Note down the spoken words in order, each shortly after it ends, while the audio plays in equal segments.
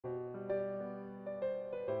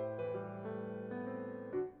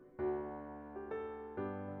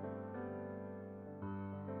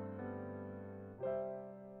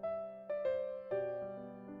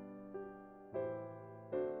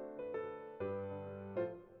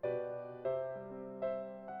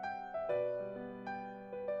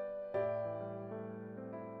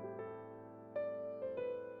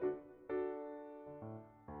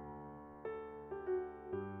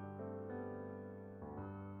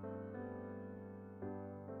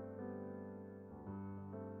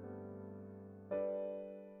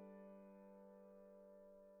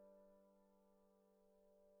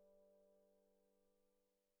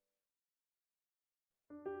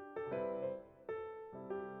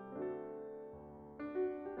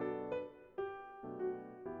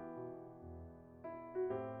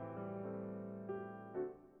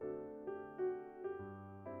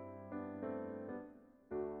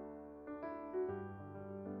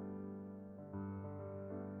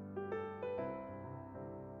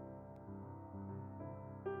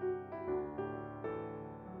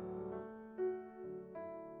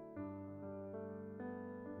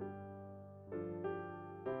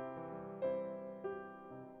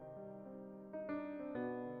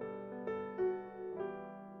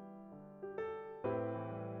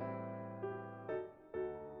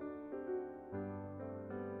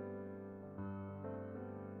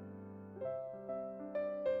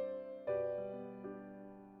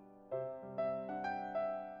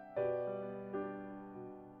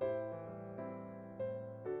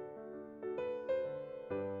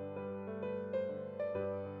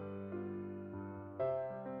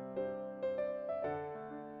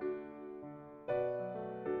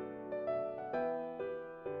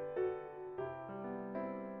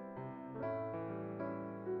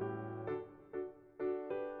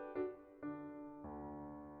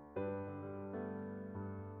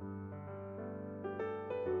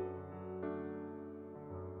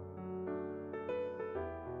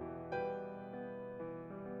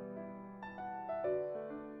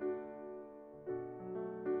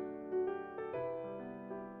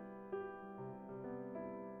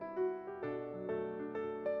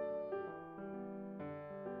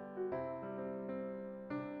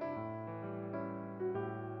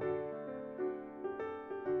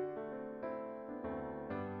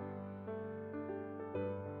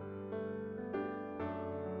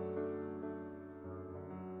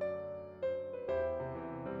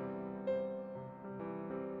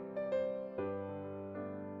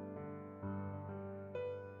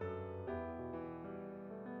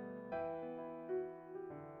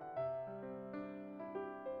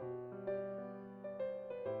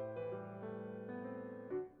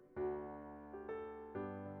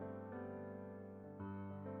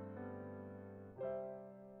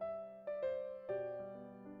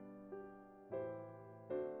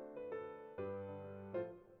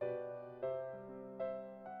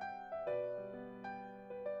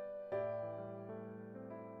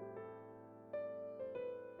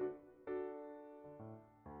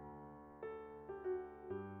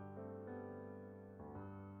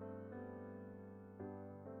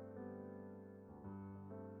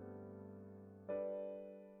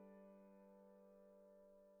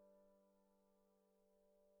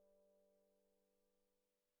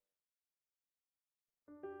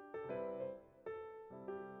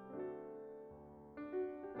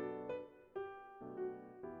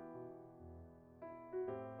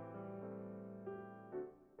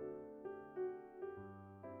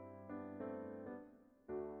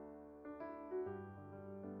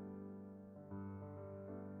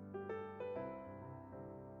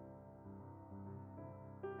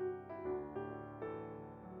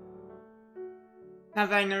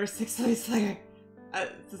Have I never successfully Slayer?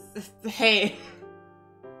 Hey.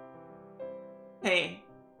 Hey.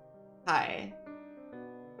 Hi.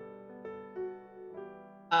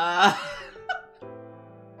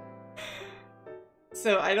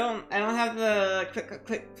 So I don't have the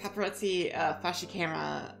click paparazzi flashy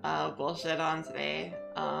camera bullshit on today.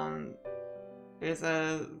 There's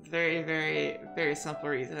a very simple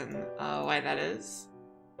reason why that is.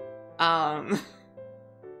 And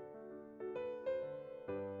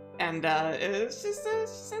it was just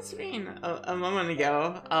on screen a moment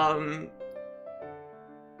ago.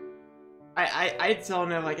 I don't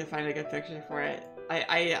know if I can find a good picture for it.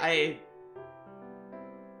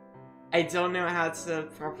 I don't know how to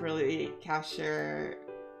properly capture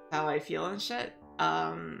how I feel and shit.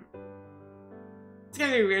 It's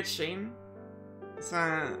gonna be a weird stream. Just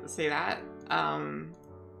wanna say that.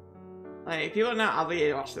 Like, people are not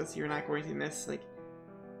obligated to watch this. You're not going to miss, like,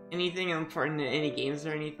 anything important in any games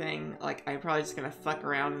or anything. Like, I'm probably just gonna fuck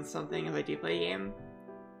around in something if I do play a game.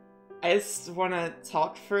 I just wanna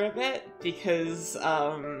talk for a bit because,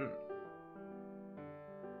 I'm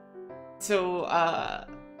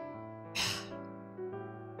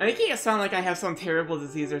making it sound like I have some terrible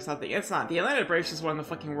disease or something. It's not. The Atlanta Braves just won the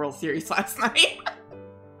fucking World Series last night.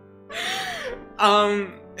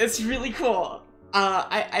 It's really cool.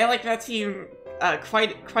 I like that team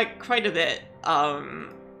quite a bit.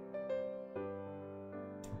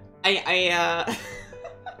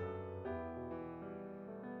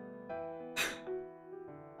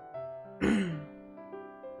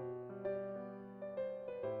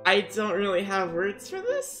 I don't really have words for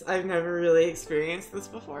this. I've never really experienced this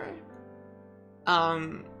before.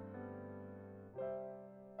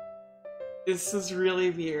 This is really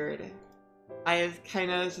weird. I've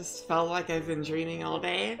kind of just felt like I've been dreaming all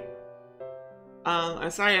day.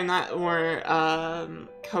 I'm sorry I'm not more,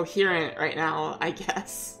 coherent right now, I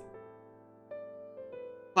guess.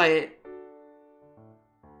 But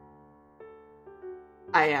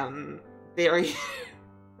I am very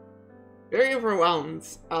very overwhelmed.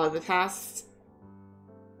 The past...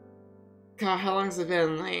 God, how long has it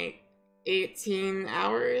been? Like, 18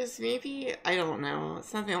 hours, maybe? I don't know.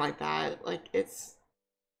 Something like that. Like, it's...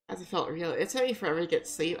 Hasn't felt real. It took me forever to get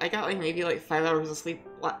sleep. I got, like, maybe, like, 5 hours of sleep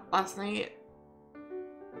last night.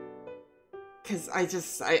 Because I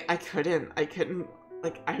just... I couldn't.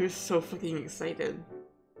 Like, I was so fucking excited.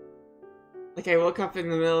 Like, I woke up in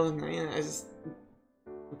the middle of the night and I just...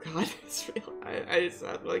 Oh god, it's real. I just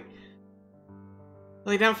had, like...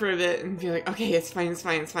 lay down for a bit and be like, okay, it's fine,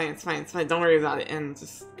 don't worry about it, and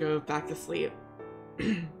just go back to sleep.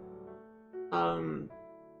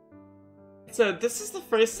 So this is the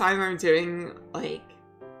first time I'm doing, like,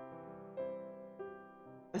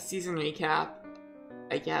 a season recap,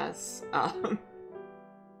 I guess.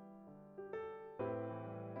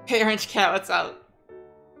 Hey Orange Cat, what's up?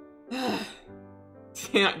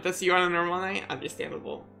 Does you on a normal night?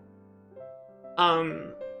 Understandable.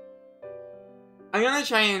 I'm gonna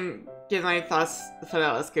try and get my thoughts put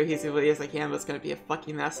out as cohesively as I can, but it's gonna be a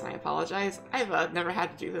fucking mess, and I apologize. I've never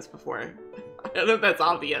had to do this before. I don't know if that's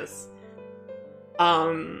obvious.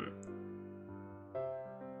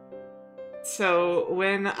 So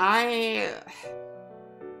when I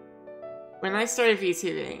started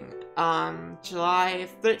VTubing, July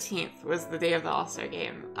 13th was the day of the All-Star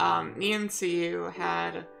game. Me and Tsuyu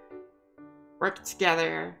had worked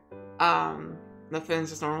together. Nothing's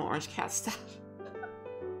just normal Orange Cat stuff.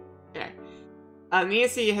 Okay. Me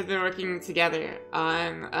and Tsuyu had been working together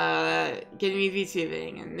on getting me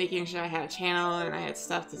VTubing and making sure I had a channel and I had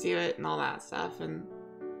stuff to do it and all that stuff, and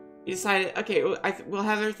we decided, okay, we'll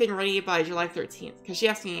have everything ready by July 13th, because she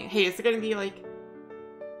asked me, hey, is there gonna be, like,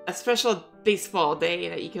 a special baseball day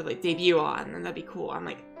that you could, like, debut on, and that'd be cool. I'm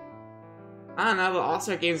like, I don't know, the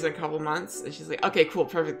All-Star Game's in a couple months, and she's like, okay, cool,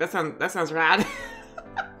 perfect, that sounds rad.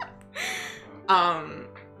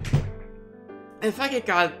 If I could,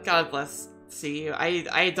 God bless Tsuyu.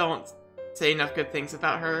 I don't say enough good things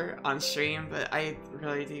about her on stream, but I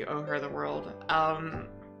really do owe her the world.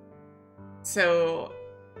 So,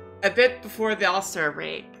 a bit before the All-Star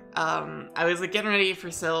break, I was, like, getting ready for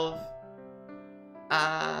Sylv.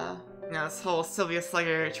 You know, this whole Sylvia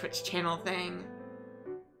Slugger Twitch channel thing.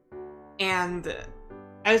 And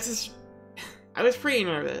I was pretty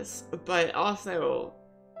nervous, but also,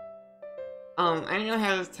 I didn't really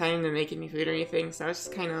have time to make any food or anything, so I was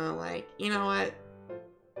just kind of like, you know what?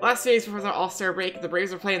 Last 2 days before the All-Star break, the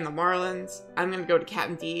Braves are playing the Marlins. I'm gonna go to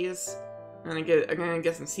Captain D's. I'm gonna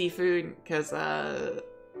get some seafood, because,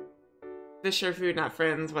 Fisher food, not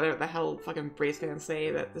friends, whatever the hell fucking Braves fans say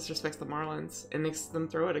that disrespects the Marlins and makes them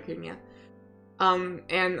throw at Acuna.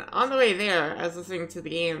 And on the way there, I was listening to the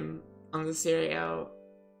game on the stereo,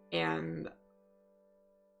 and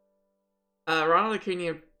Ronald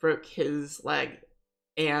Acuna broke his leg,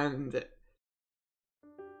 and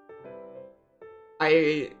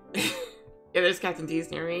yeah, there's Captain D's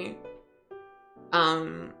near me.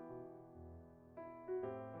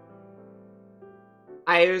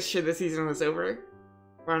 I was sure the season was over.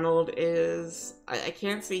 Ronald is... I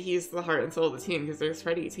can't say he's the heart and soul of the team, because there's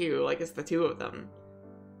Freddie too, like, it's the two of them.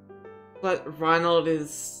 But Ronald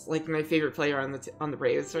is, like, my favorite player on the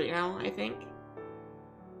Braves right now, I think.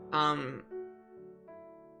 And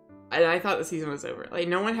I thought the season was over. Like,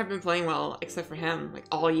 no one had been playing well except for him, like,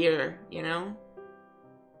 all year, you know?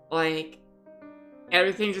 Like,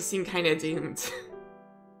 everything just seemed kind of doomed.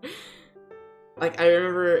 Like, I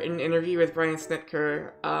remember in an interview with Brian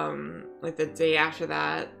Snitker, like, the day after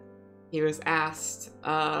that, he was asked,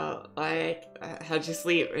 like, how'd you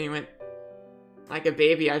sleep? And he went, like a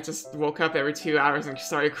baby, I just woke up every 2 hours and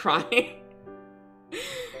started crying.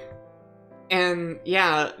 And,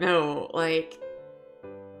 yeah, no, like...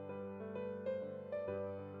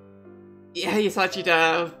 Yeah, you thought you'd,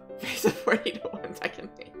 face a 40-1 second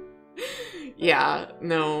lead. Yeah,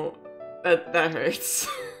 no, that hurts.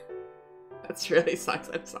 That really sucks,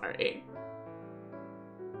 I'm sorry.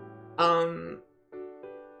 I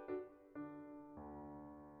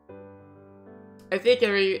think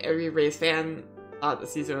every Rays fan thought the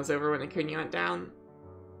season was over when Acuna went down.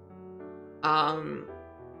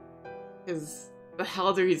 Because the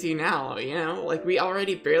hell do we do now, you know? Like, we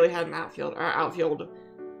already barely had an outfield. Our outfield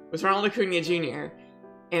was Ronald Acuna Jr.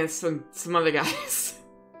 and some other guys.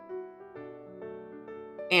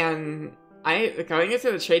 And going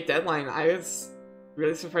into the trade deadline, I was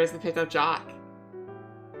really surprised they picked up Jock.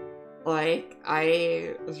 Like,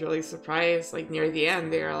 I was really surprised, like, near the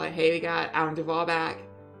end, they were like, hey, we got Alan Duvall back,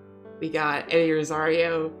 we got Eddie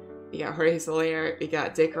Rosario, we got Jorge Soler, we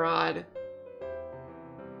got Dick Rod.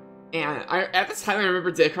 And at the time, I remember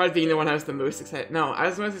Dick Rod being the one I was the most excited. No, I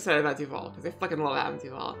was most excited about Duvall, because I fucking love Adam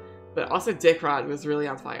Duvall. But also Dick Rod was really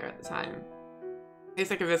on fire at the time. He's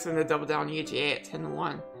like convinced him to double down UGA at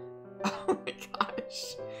 10-1. Oh my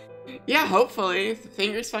gosh. Yeah, hopefully.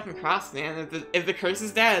 Fingers fucking crossed, man. If the curse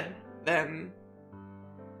is dead, then...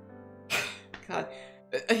 God.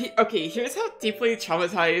 Okay, here's how deeply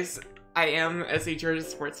traumatized I am as a Georgia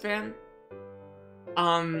sports fan.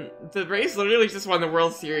 The Braves literally just won the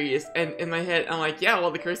World Series, and in my head, I'm like, yeah,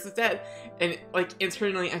 well, the curse is dead. And, like,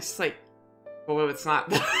 internally, I'm just like, well, it's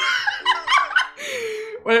not.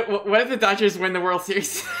 What if the Dodgers win the World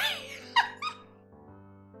Series?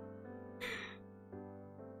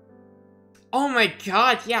 Oh my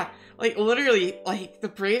god, yeah. Like, literally, like, the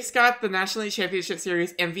Braves got the National League Championship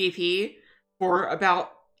Series MVP for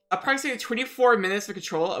about approximately 24 minutes of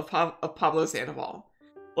control of Pablo Sandoval.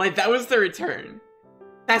 Like, that was the return.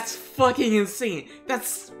 That's fucking insane.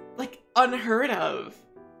 That's, like, unheard of.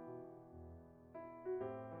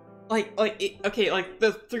 Okay, like,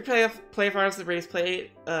 the three playoff rounds the Braves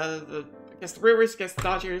played, against the Brewers, against the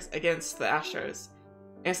Dodgers, against the Astros.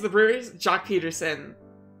 Against the Brewers, Jock Peterson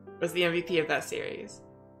was the MVP of that series.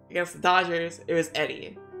 Against the Dodgers, it was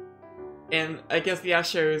Eddie. And against the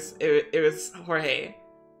Astros, it was Jorge.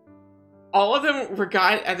 All of them were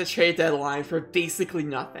got at the trade deadline for basically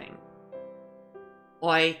nothing.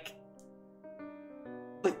 Like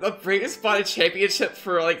the Braves bought a championship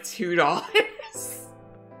for like $2.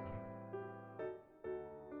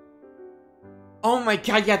 Oh my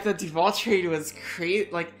god, yeah, the Duvall trade was crazy.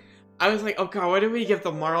 Like, I was like, oh god, what did we give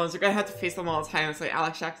the Marlins? We're gonna have to face them all the time. It's like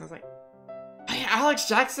Alex Jackson. I was like, hey, Alex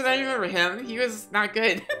Jackson, I remember him. He was not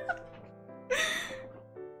good.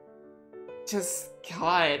 Just,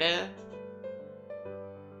 god.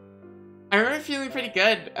 I remember feeling pretty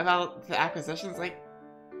good about the acquisitions. Like,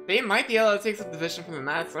 they might be able to take some position from the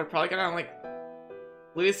Mets. They're probably gonna, like,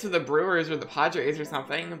 lose to the Brewers or the Padres or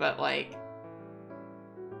something, but, like,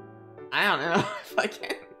 I don't know.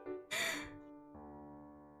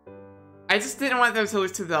 I just didn't want them to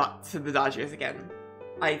lose to the Dodgers again.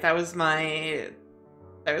 Like, that was my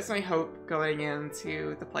hope going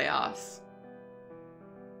into the playoffs.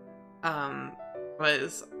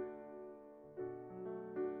 Was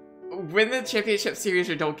win the championship series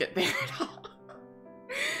or don't get there at all.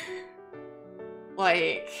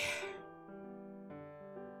 Like,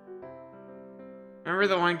 remember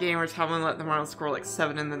the one game where Tomlin let the Marlins score like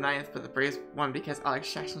 7 in the 9th, but the Braves won because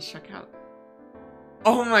Alex Jackson struck out?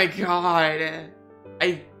 Oh my god.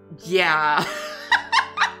 Yeah.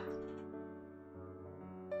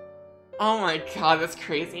 Oh my god, that's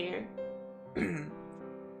crazy.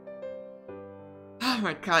 Oh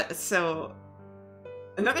my god, so...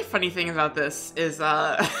 Another funny thing about this is,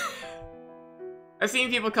 I've seen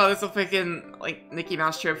people call this a freaking, like, Mickey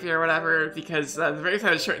Mouse trophy or whatever, because the Braves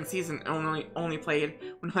had a shortened season and only played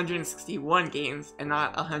 161 games and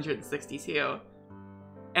not 162.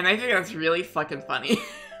 And I think that's really fucking funny.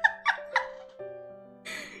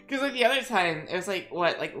 Because, like, the other time, it was, like,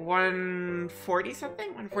 what, like, 140 something?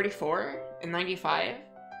 144 in 95?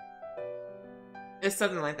 It's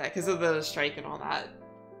something like that, because of the strike and all that.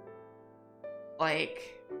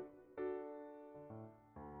 Like...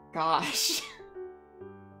 Gosh.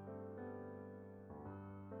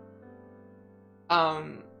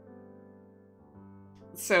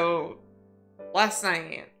 So, last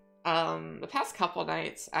night, the past couple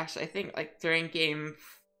nights, actually, I think, like, during game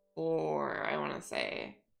 4, I want to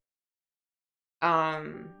say, I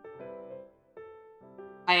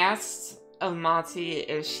asked Amati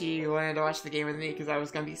if she wanted to watch the game with me, because I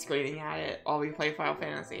was going to be screaming at it while we play Final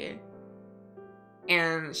Fantasy.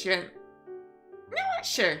 And she went, you know what,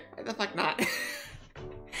 sure, why the fuck not?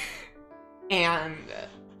 And,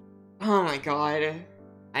 oh my god,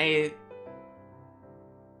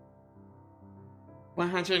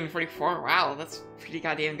 144, wow, that's pretty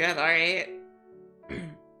goddamn good, alright.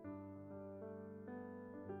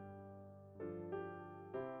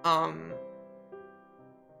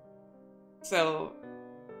 So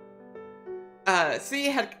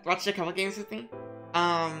you had watched a couple games with me.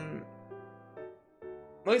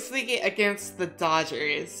 Mostly against the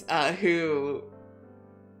Dodgers, who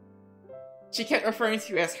she kept referring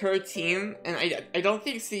to as her team, and I don't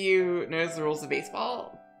think CU knows the rules of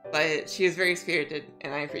baseball, but she was very spirited,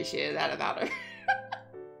 and I appreciated that about her.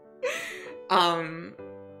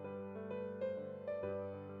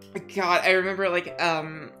 God, I remember, like,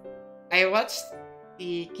 I watched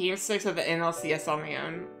the Game 6 of the NLCS on my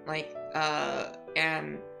own, like,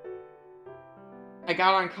 and I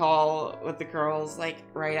got on call with the girls, like,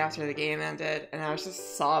 right after the game ended, and I was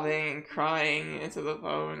just sobbing and crying into the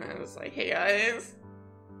phone, and I was like, hey guys,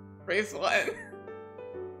 Braves won.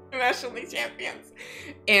 National League champions.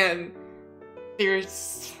 And they were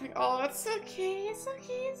just like, oh, it's okay, it's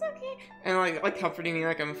okay, it's okay. And like comforting me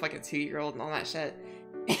like I'm a fucking 2-year-old and all that shit.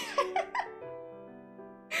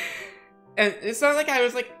 And it's not like I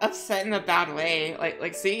was like upset in a bad way.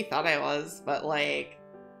 Like C thought I was, but like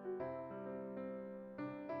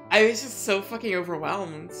I was just so fucking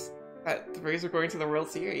overwhelmed that the Braves were going to the World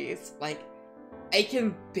Series. Like, I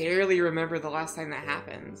can barely remember the last time that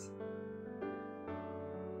happened.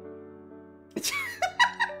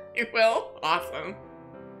 You will? Awesome.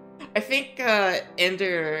 I think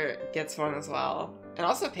Ender gets one as well. And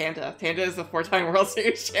also Panda. Panda is a 4-time World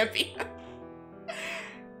Series champion.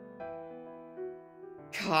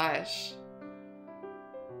 Gosh.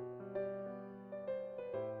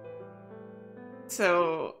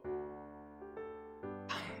 So...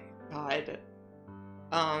 God.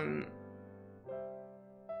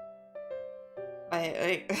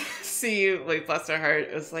 I see you, like, bless her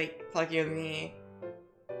heart, was like talking with me.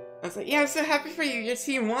 I was like, yeah, I'm so happy for you, your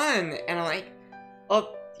team won! And I'm like,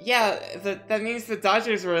 well, yeah, that means the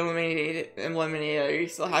Dodgers were eliminated. Are you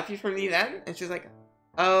still happy for me then? And she's like,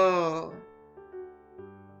 oh.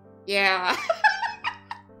 Yeah.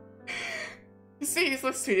 Sadie's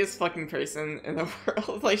the sweetest fucking person in the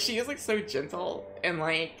world. Like, she is, like, so gentle, and,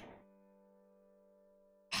 like...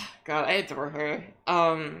 God, I adore her.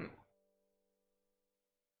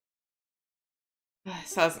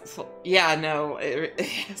 So, yeah, no, it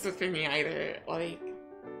hasn't for me either. Like,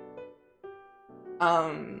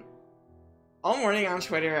 all morning on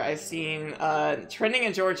Twitter, I've seen, trending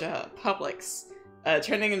in Georgia, Publix,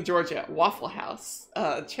 trending in Georgia, Waffle House,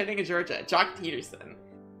 trending in Georgia, Jock Peterson.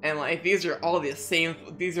 And, like, these are all for the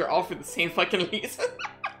same fucking reason.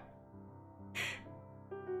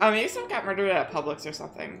 Maybe someone got murdered at Publix or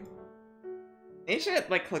something. Maybe I should,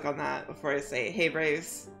 like, click on that before I say, hey,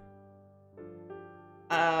 Braves.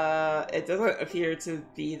 It doesn't appear to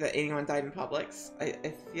be that anyone died in Publix. I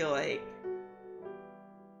feel like...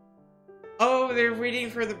 Oh, they're waiting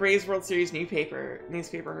for the Braves World Series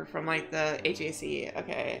newspaper from, like, the HAC.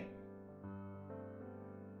 Okay.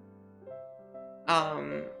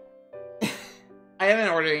 I haven't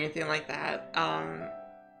ordered anything like that. I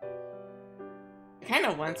kind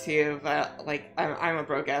of want to, but, like, I'm a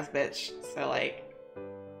broke-ass bitch, so, like,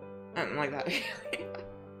 I don't like that really.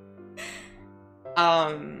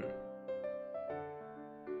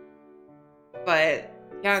 But,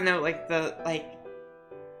 yeah, no, like,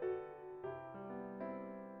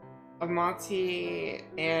 Amati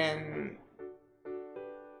and I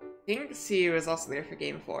think CU was also there for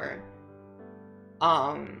game 4.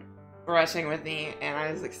 Rushing with me, and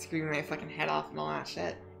I was, like, screaming my fucking head off and all that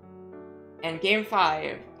shit. And Game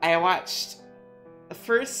 5, I watched the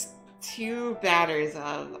first 2 batters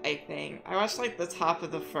of, I think. I watched like the top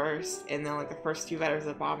of the first, and then like the first 2 batters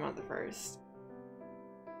at the bottom of the first.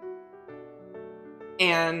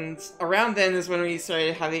 And around then is when we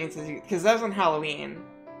started having to do, because that was on Halloween.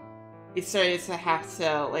 We started to have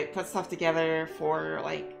to like put stuff together for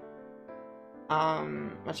like,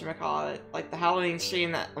 whatchamacallit, like the Halloween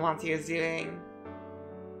stream that Monty was doing.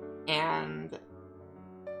 And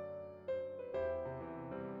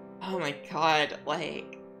oh my god,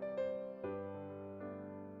 like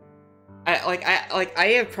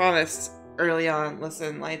I had promised early on,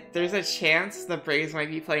 listen, like there's a chance the Braves might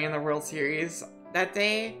be playing in the World Series that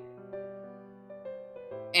day.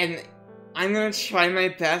 And I'm gonna try my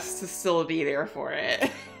best to still be there for it.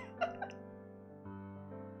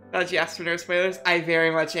 Glad you asked for no spoilers. I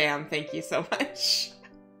very much am. Thank you so much.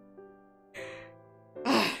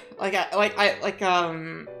 I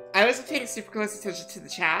wasn't paying super close attention to the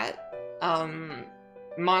chat.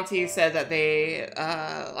 Monty said that they,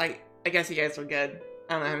 like, I guess you guys were good.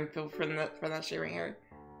 I don't know how many people from that stream right here.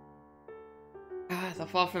 The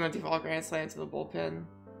fall from the Duval Grand Slam to the bullpen.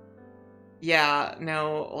 Yeah,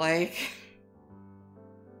 no, like...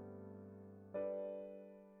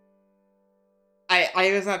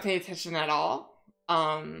 I was not paying attention at all.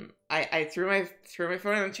 I threw my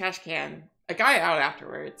phone in the trash can. I got it out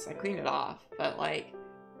afterwards. I cleaned it off, but like,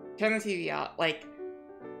 turned the TV out. Like,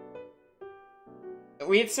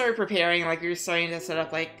 we had started preparing. Like, we were starting to set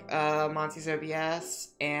up like Monty's OBS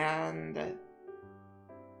and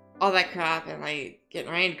all that crap, and like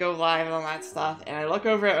getting ready to go live and all that stuff. And I look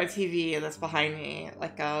over at my TV that's behind me,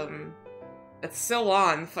 like it's still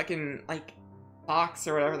on, fucking like Fox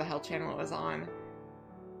or whatever the hell channel it was on.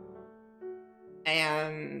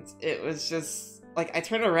 And it was just, like, I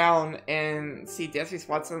turn around and see Dansby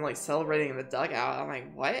Swanson, like, celebrating in the dugout. I'm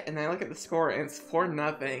like, what? And then I look at the score, and it's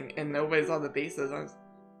 4-0, and nobody's on the bases.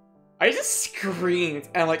 I just screamed.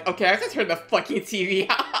 And I'm like, okay, I have to turn the fucking TV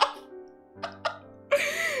off.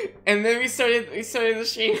 And then we started the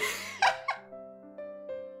stream.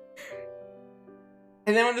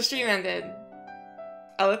 And then when the stream ended,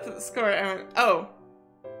 I looked at the score, and I went, oh,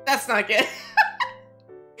 that's not good.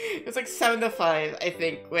 It was like 7-5, I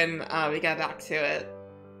think, when we got back to it.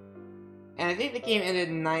 And I think the game ended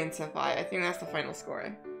 9-5. I think that's the final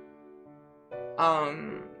score.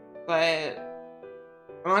 But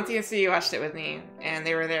Monty and Sue watched it with me, and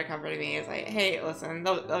they were there comforting me. It's like, hey, listen,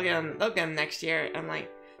 they'll get them next year. I'm like,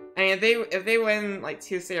 I mean, if they win like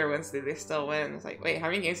Tuesday or Wednesday, they still win. It's like, wait, how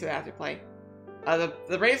many games do they have to play?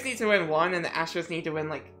 The Braves need to win 1, and the Astros need to win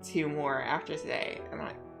like 2 more after today. And I'm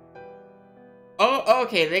like, oh,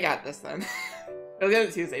 okay, they got this then. They'll get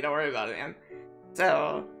it Tuesday, don't worry about it, man.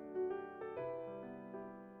 So,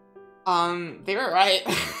 they were right.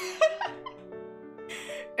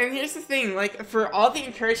 And here's the thing, like, for all the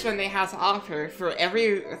encouragement they had to offer, for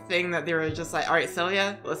everything that they were just like, alright,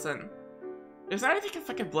 Celia, listen, there's not anything can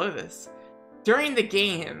fucking blow this. During the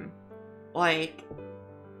game, like,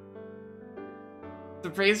 the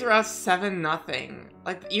Braves were up 7-0.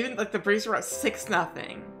 Like, even, like, the Braves were up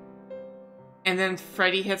 6-0. And then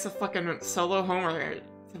Freddie hits a fucking solo homer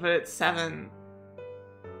to put it 7.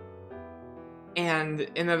 And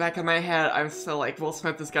in the back of my head, I'm still like, Will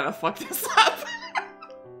Smith is gonna fuck this up.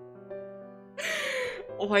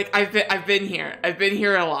 Like, I've been here. I've been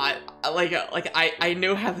here a lot. Like I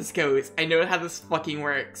know how this goes. I know how this fucking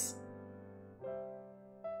works.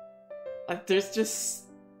 Like, there's just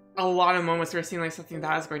a lot of moments where it seemed like something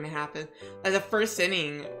bad is going to happen. Like the first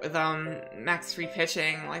inning with Max Fried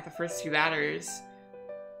pitching, like the first 2 batters,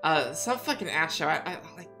 some fucking ass show. I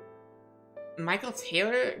like Michael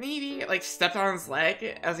Taylor maybe like stepped on his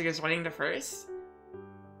leg as he was running to first,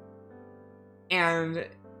 and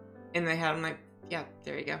in my head I'm like, yeah,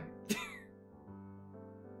 there you go.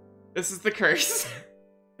 This is the curse.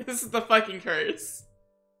 This is the fucking curse.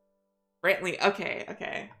 Brantley,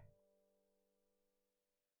 okay.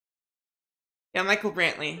 Yeah, Michael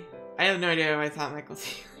Brantley. I have no idea why I thought Michael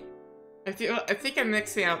Taylor. I think I'm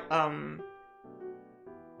mixing up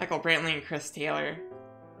Michael Brantley and Chris Taylor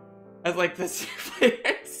as like the 2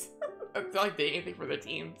 players. I feel like they anything for their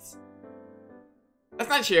teams. That's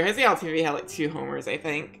not true. Jose Altuve had like 2 homers, I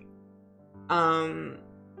think.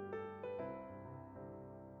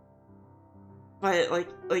 But like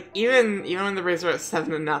even when the Braves were at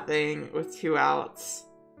 7-0 with 2 outs,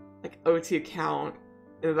 like 0-2 count.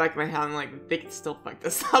 In the back of my head, I'm like, they could still fuck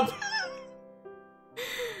this up.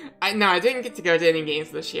 I didn't get to go to any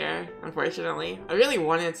games this year, unfortunately. I really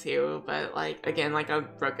wanted to, but, like, again, like a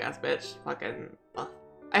broke-ass bitch. Fucking, ugh.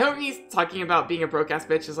 I hope he's talking about being a broke-ass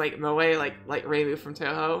bitch is, like, Moe, like Reimu from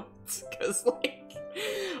Toho. because, like,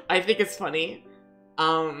 I think it's funny.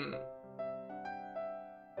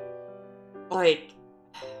 Like,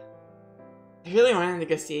 I really wanted to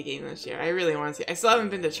go see a game this year. I really wanted to. I still haven't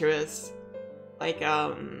been to Truist. Like,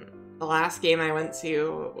 the last game I went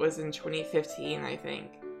to was in 2015, I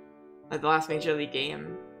think. Like, the last Major League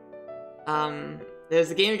game. There's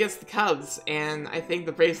a game against the Cubs, and I think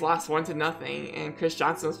the Braves lost 1-0, and Chris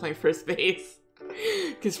Johnson was playing first base.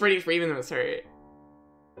 Because Freddie Freeman was hurt.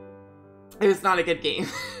 It was not a good game.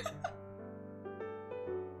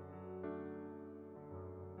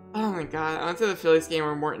 Oh my god, I went to the Phillies game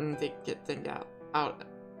where Morton did get dinged out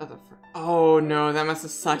of the... Oh no, that must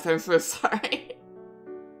have sucked. I'm so sorry.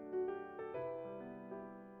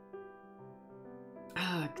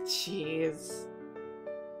 Oh, jeez.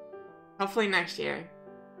 Hopefully next year.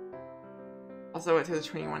 Also went to the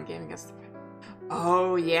 21 game against the...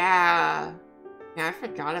 Oh, yeah. Yeah, I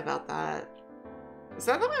forgot about that. Is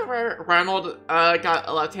that the one where Ronald got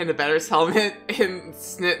a left-handed batter's helmet and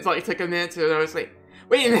Snit like took a minute to notice, like,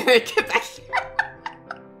 wait a minute, get back here!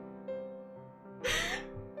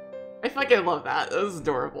 I fucking love that. That was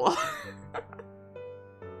adorable.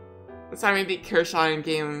 That's how we beat Kershaw in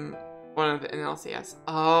game 1 of the NLCS.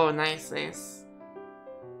 Oh, nice, nice.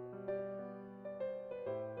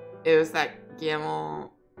 It was that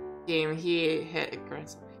Gamble game he hit a grand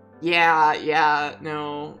slam. Yeah, yeah,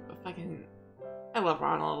 no. Fucking... I love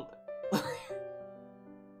Ronald.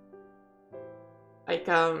 Like,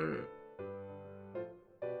 I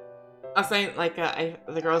was saying, like,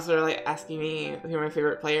 the girls were, like, asking me who my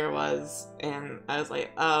favorite player was, and I was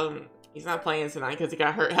like, he's not playing tonight because he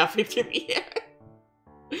got hurt halfway through the year.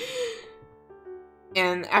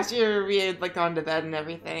 And after we had, like, gone to bed and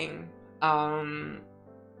everything,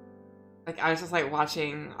 like, I was just, like,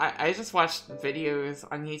 watching... I just watched videos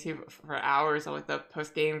on YouTube for hours of, like, the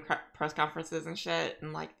post-game press conferences and shit,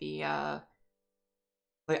 and, like, the,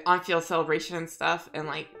 like, on-field celebration and stuff, and,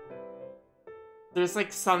 like, there's,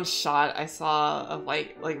 like, some shot I saw of,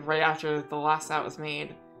 like, right after the last out was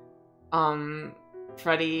made,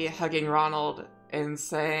 Freddie hugging Ronald and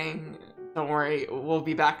saying, "Don't worry, we'll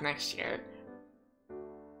be back next year."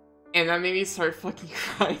 And that made me start fucking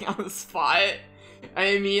crying on the spot. I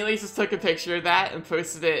immediately just took a picture of that and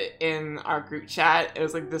posted it in our group chat. It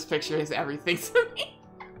was like, this picture is everything to me.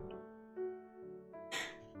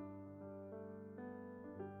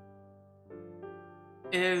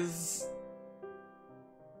 Is...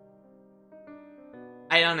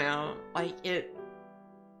 I don't know. Like, it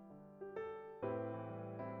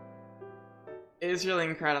is really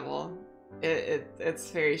incredible. It's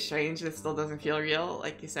very strange. It still doesn't feel real.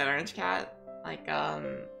 Like you said, Orange Cat. Like,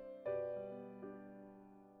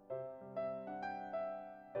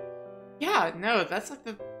 yeah, no, that's like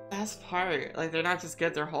the best part. Like, they're not just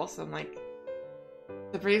good, they're wholesome. Like,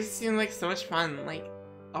 the Braves seem like so much fun. Like,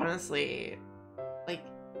 honestly, like,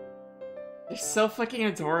 they're so fucking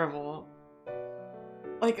adorable.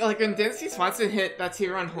 Like when Dansby Swanson hit that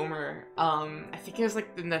 2-run homer, I think it was like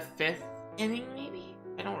in the 5th inning, maybe?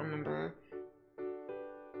 I don't remember.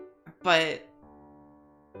 But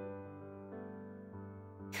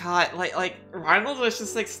God, like Ronald was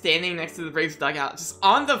just like standing next to the Braves dugout, just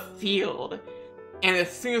on the field, and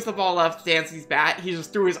as soon as the ball left Dansby's bat, he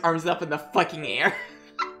just threw his arms up in the fucking air.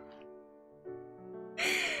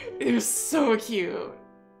 It was so cute.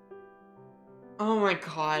 Oh my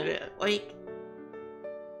god, like...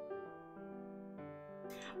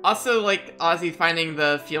 Also, like, Ozzy finding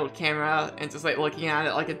the field camera and just, like, looking at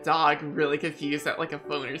it like a dog, really confused at, like, a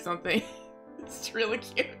phone or something. It's really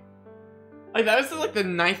cute. Like, that was, like, the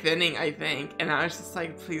 9th inning, I think, and I was just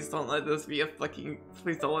like, please don't let this be a fucking...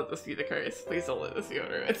 Please don't let this be the curse. Please don't let this be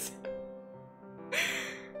over it.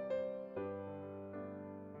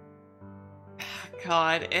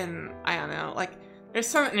 God, and I don't know, like, there's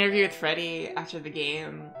some interview with Freddie after the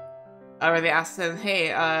game, where they asked him,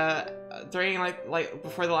 hey, during, like,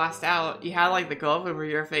 before the last out, you had, like, the glove over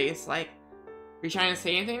your face, like, were you trying to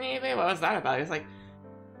say anything to anybody? What was that about? He was like,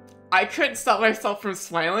 I couldn't stop myself from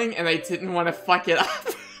smiling, and I didn't want to fuck it up.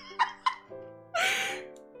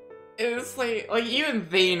 It was like, even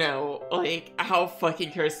they know, like, how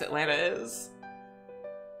fucking cursed Atlanta is.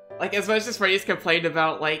 Like, as much as Freddie's complained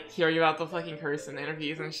about, like, hearing about the fucking curse in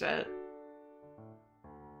interviews and shit.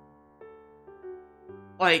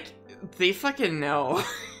 Like, they fucking know.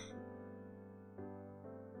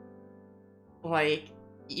 Like,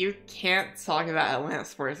 you can't talk about Atlanta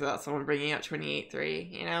sports without someone bringing up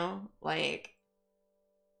 28-3, you know? Like,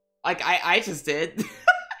 I just did.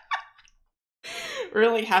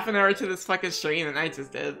 We're like half an hour to this fucking stream and I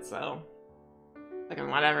just did, so. Fucking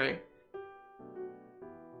whatever.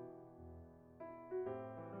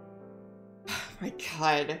 my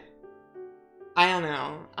god. I don't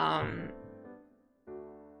know.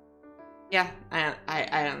 Yeah, I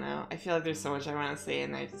don't know. I feel like there's so much I want to say,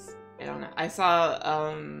 and I don't know. I saw,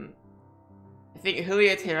 I think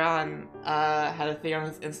Julio Tehran, had a thing on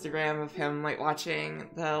his Instagram of him, like, watching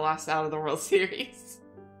the last out of the World Series.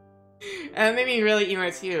 And it made me really emo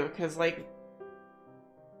too, because, like,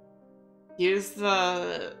 he was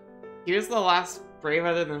the last Brave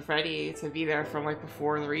other than Freddy to be there from, like,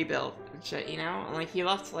 before the rebuild and shit, you know? And, like, he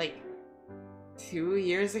left, like, 2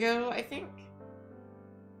 years ago, I think?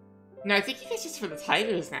 No, I think he pitches for the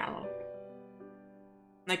Tigers now.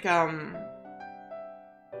 Like, I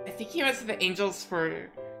think he went to the Angels for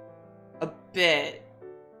a bit.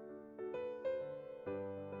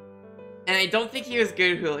 And I don't think he was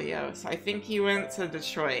good, Julio, so I think he went to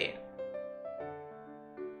Detroit.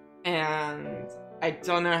 And I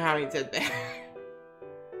don't know how he did there.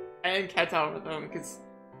 I didn't catch up with him, because...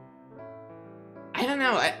 I don't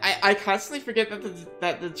know, I constantly forget that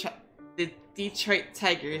the Detroit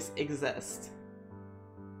Tigers exist.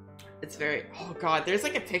 It's very... Oh god, there's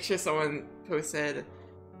like a picture someone posted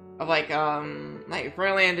of like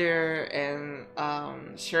Verlander and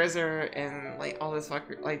Scherzer and like all this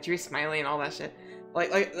fucker, like Drew Smyly and all that shit.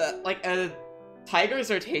 Like a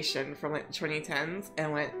Tigers rotation from like the 2010s,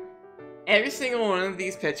 and like every single one of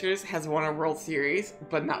these pitchers has won a World Series,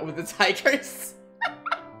 but not with the Tigers.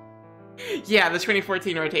 Yeah, the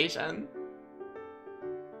 2014 rotation.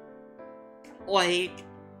 Like,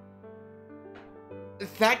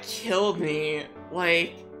 that killed me.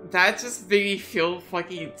 Like, that just made me feel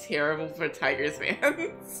fucking terrible for Tigers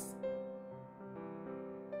fans.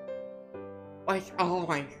 Like, oh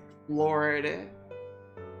my lord.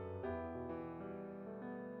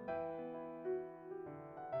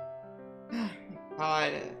 Oh my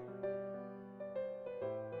god.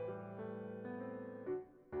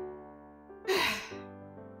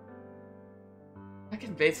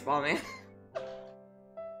 Fucking baseball, man.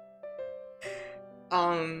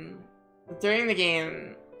 During the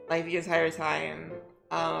game, like the entire time,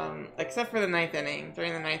 except for the 9th inning.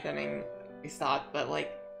 During the 9th inning, we stopped, but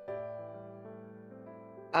like,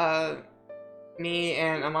 me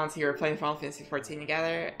and Amonte were playing Final Fantasy 14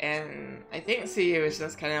 together, and I think Suyu was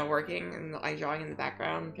just kind of working and like drawing in the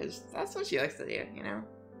background, because that's what she likes to do, you know?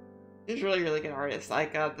 She's really, really good artist.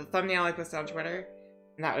 Like, the thumbnail I posted on Twitter,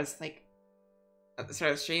 and that was like, at the start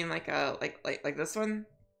of the stream, like this one.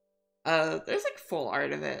 There's like full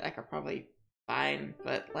art of it I could probably find,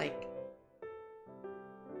 but like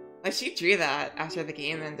she drew that after the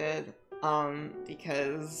game ended,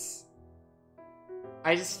 because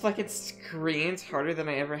I just fucking screamed harder than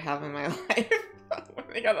I ever have in my life when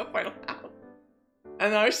they got the final out.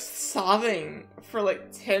 And I was sobbing for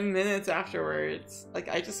like 10 minutes afterwards. Like,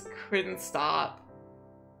 I just couldn't stop.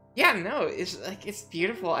 Yeah, no, it's like, it's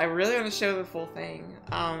beautiful. I really want to show the full thing,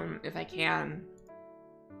 if I can.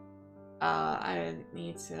 I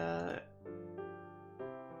need to...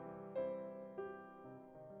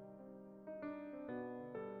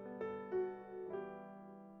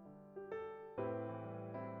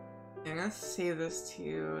 I'm gonna save this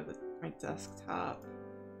to my desktop.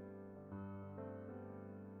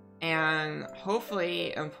 And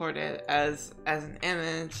hopefully import it as an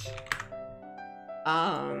image.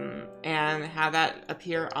 And have that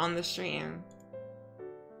appear on the stream.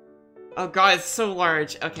 Oh god, it's so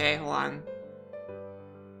large. Okay, hold on.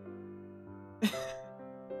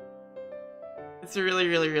 It's a really,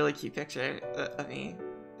 really, really cute picture of me.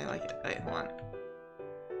 I like it. Wait, hold on.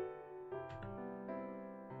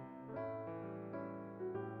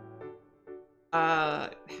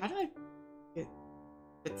 How do I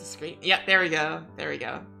get the screen? Yeah, there we go. There we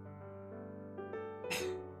go.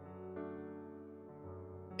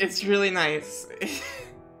 It's really nice.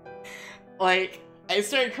 Like, I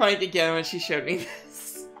started crying again when she showed me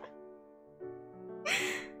this.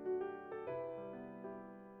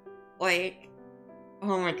 Like,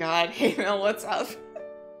 oh my god, hey Mel, what's up?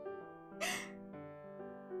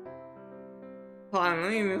 Hold on,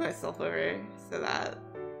 let me move myself over so that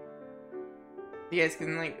you guys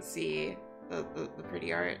can, like, see the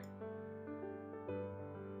pretty art.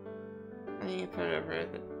 I need to put it over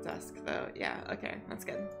the desk, though. Yeah, okay, that's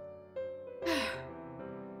good.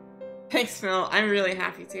 Thanks, Phil. I'm really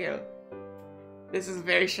happy, too. This is a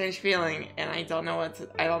very strange feeling, and I don't know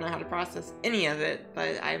how to process any of it,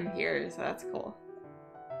 but I'm here, so that's cool.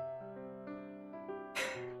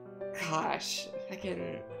 Gosh, I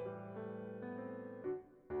can...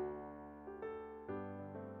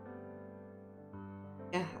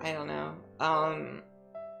 Yeah, I don't know.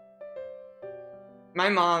 my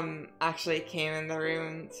mom actually came in the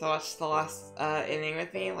room to watch the last inning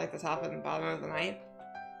with me, like the top and bottom of the ninth.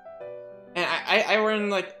 And I warned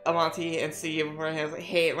like Amonte and CU beforehand. I was like,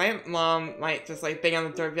 hey, my mom might just like bang on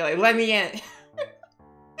the door and be like, let me in.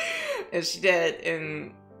 And she did,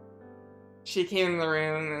 and she came in the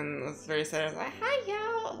room and was very sad. I was like, hi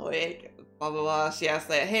y'all, like blah blah blah. She asked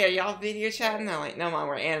like, hey, are y'all video chatting? I'm like, no mom,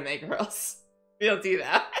 we're anime girls. We don't do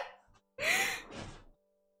that.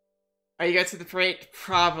 Are you going to the parade?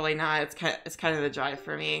 Probably not. It's kind of a drive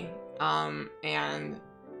for me. And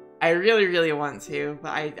I really, really want to, but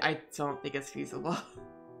I don't think it's feasible.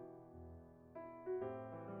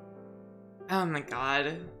 Oh my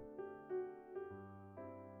god.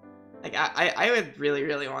 Like, I would really,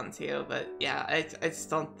 really want to, but yeah, I just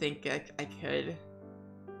don't think I could.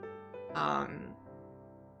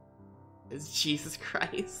 Jesus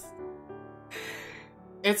Christ.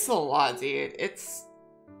 It's a lot, dude. It's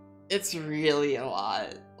really a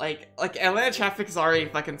lot. Like Atlanta traffic is already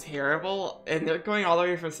fucking terrible, and they're going all the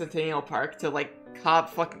way from Centennial Park to, like, Cobb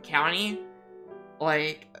fucking County.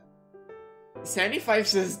 Like,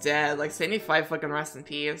 75's just dead. Like, 75 fucking rest in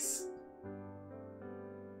peace.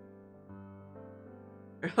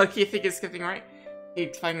 Like, you think it's skipping right?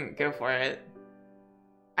 Dude, fucking go for it.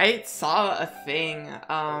 I saw a thing,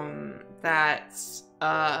 that,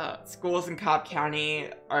 schools in Cobb County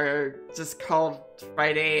are just called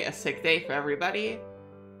Friday a sick day for everybody.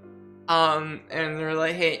 And they're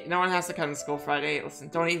like, hey, no one has to come to school Friday. Listen,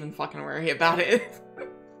 don't even fucking worry about it.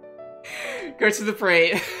 Go to the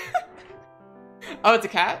parade. Oh, it's a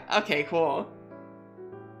cat? Okay, cool.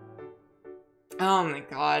 Oh my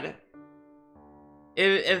god.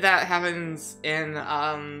 If that happens in,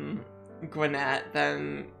 Gwinnett,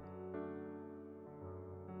 then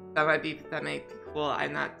that might be cool.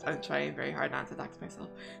 I'm trying very hard not to talk to myself.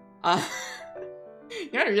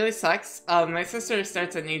 You know what really sucks? My sister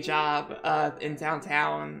starts a new job, in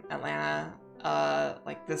downtown Atlanta,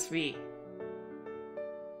 like this week.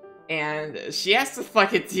 And she has to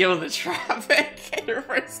fucking deal with the traffic in her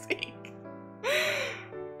first week.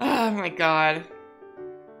 Oh my god.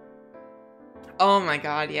 Oh my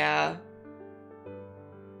god, yeah.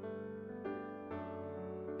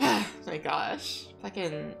 Oh my gosh.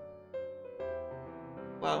 Fucking...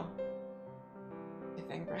 Whoa. I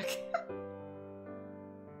think, Brick.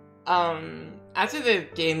 After the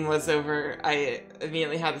game was over, I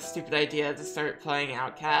immediately had the stupid idea to start playing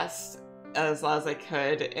Outcast as loud as I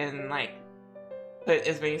could and, like, put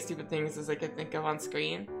as many stupid things as I could think of on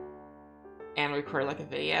screen and record, like, a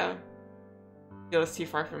video. It was too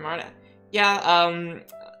far from Marta. Yeah,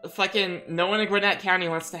 fucking no one in Gwinnett County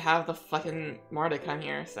wants to have the fucking Marta come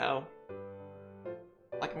here, so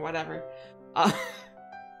fucking whatever.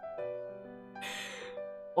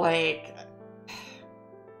 Like,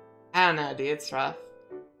 I don't know, dude, it's rough.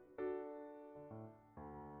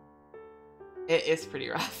 It is pretty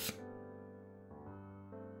rough.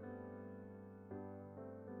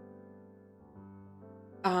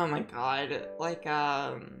 Oh my god, like,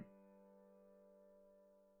 I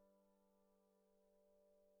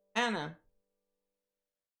don't know.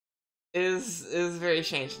 It was very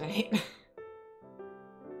strange tonight.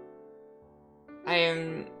 I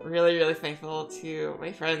am really, really thankful to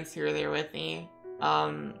my friends who were there with me.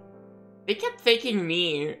 They kept thanking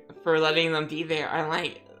me for letting them be there. I'm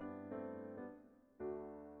like,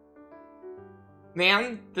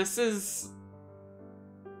 man, this is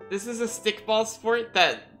a stickball sport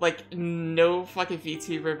that, like, no fucking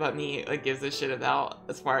VTuber but me, like, gives a shit about,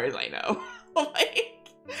 as far as I know. Like,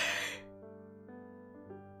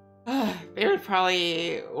 they would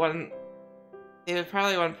probably want to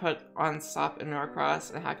put on Stop in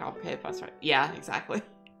Norcross and how complicated bus ride. Yeah, exactly.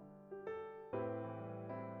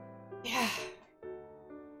 Yeah.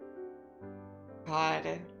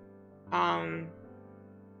 God.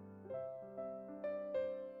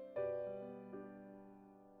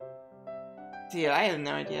 Dude, I have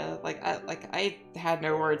no idea. I had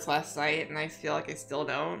no words last night, and I feel like I still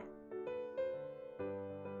don't.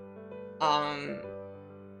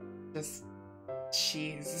 Just...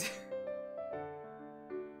 Jeez.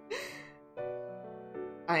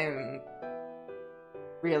 I am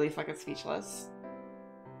really fucking speechless.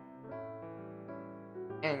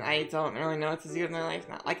 And I don't really know what to do with my life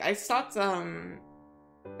now. Like, I stopped playing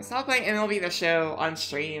MLB The Show on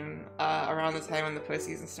stream, around the time when the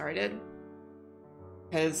postseason started.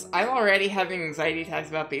 Because I'm already having anxiety attacks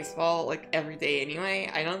about baseball, like, every day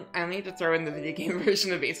anyway. I don't need to throw in the video game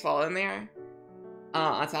version of baseball in there,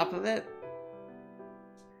 on top of it.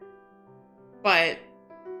 But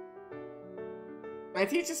my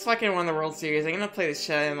team just fucking won the World Series. I'm gonna play the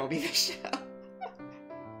show, MLB The Show.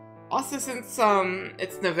 Also, since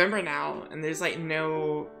it's November now, and there's like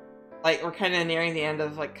no, like we're kind of nearing the end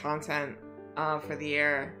of like content for the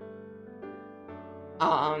year.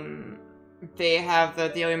 They have the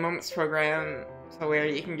Daily Moments program, so where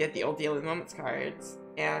you can get the old Daily Moments cards,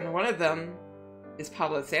 and one of them is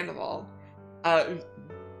Pablo Sandoval,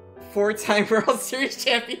 four-time World Series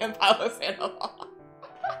champion Pablo Sandoval.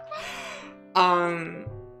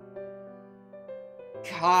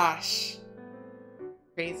 Gosh.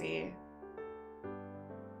 Crazy.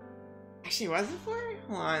 Actually, was it four?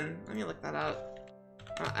 Hold on, let me look that up.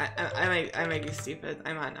 I might be stupid.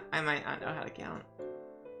 I might not know how to count.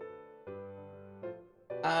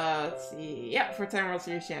 Let's see. Yeah, four-time World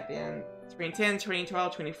Series champion. 2010,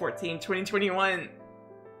 2012, 2014, 2021.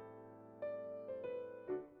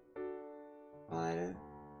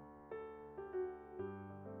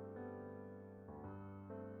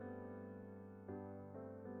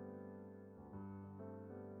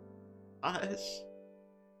 Gosh.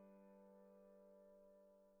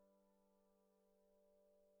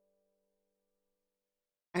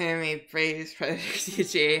 I am a Braves, Predators,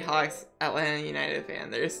 DJ, Hawks, Atlanta United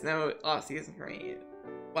fan. There's no off-season for me.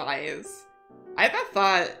 Wise. I had that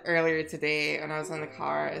thought earlier today when I was in the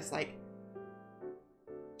car. It's like,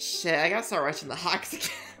 shit, I gotta start watching the Hawks again.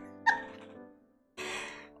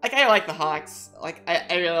 Like, I like the Hawks. Like,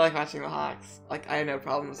 I really like watching the Hawks. Like, I have no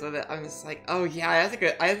problems with it. I'm just like, oh yeah, I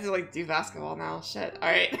have to like do basketball now. Shit.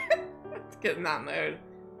 Alright. Let's get in that mode.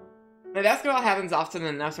 My basketball happens often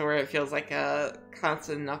enough to where it feels like a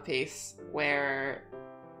constant enough pace where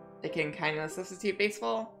it can kind of substitute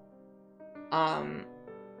baseball.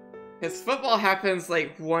 Because football happens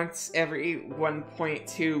like once every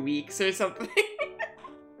 1.2 weeks or something.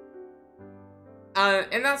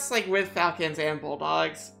 And that's like with Falcons and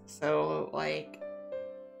Bulldogs. So like,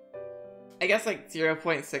 I guess like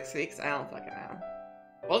 0.6 weeks. I don't fucking know.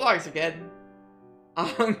 Bulldogs are good.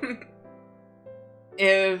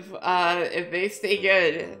 If they stay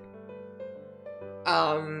good,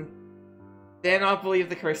 then I'll believe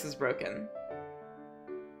the curse is broken.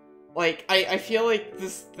 Like, I feel like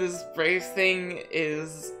this Braves thing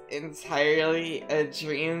is entirely a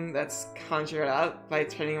dream that's conjured up by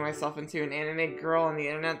turning myself into an anime girl on the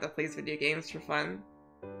internet that plays video games for fun.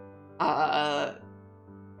 Part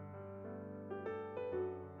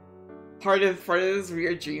of this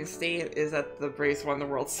weird dream state is that the Braves won the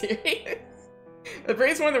World Series. The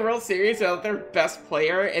Braves won the World Series without their best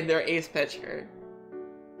player and their ace pitcher.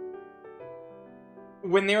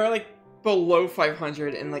 When they were like below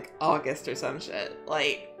 500 in like August or some shit.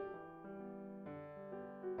 Like,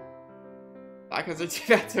 Falcons are too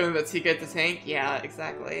bad to him but too good to tank? Yeah,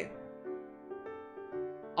 exactly.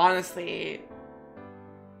 Honestly,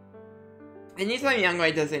 anytime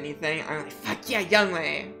Youngwei does anything, I'm like, fuck yeah,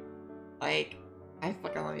 Youngwei! Like, I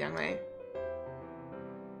fucking love Youngwei.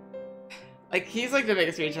 Like, he's like the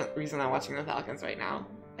biggest reason I'm watching the Falcons right now.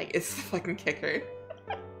 Like, it's the fucking kicker.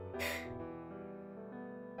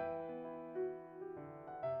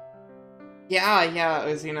 Yeah,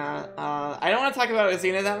 Ozuna. I don't want to talk about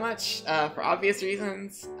Ozuna that much, for obvious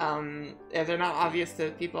reasons. If they're not obvious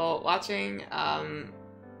to people watching, don't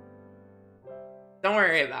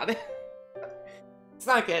worry about it. It's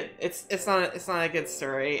not good. It's not a good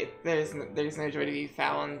story. There's no joy to be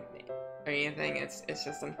found or anything. It's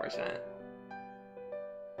just unfortunate.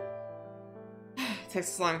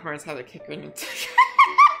 Texas Longhorns have a kicker named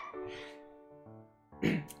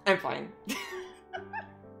I'm fine.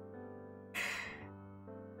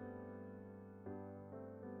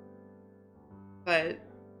 But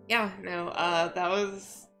yeah, no, that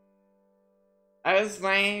was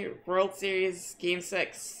my World Series Game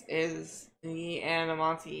 6. Is me and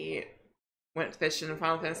Amonte went fishing in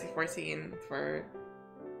Final Fantasy XIV for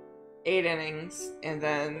 8 innings, and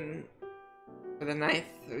then for the 9th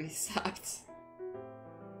we stopped.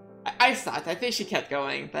 I stopped. I think she kept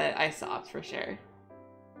going, but I stopped for sure.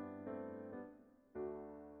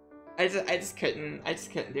 I just couldn't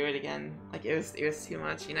do it again. Like, it was too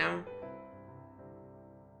much, you know?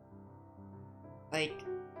 Like,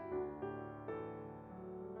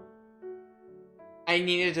 I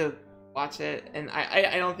needed to watch it, and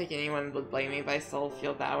I don't think anyone would blame me, but I still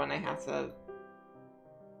feel bad when I have to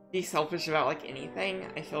be selfish about, like, anything.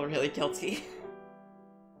 I feel really guilty.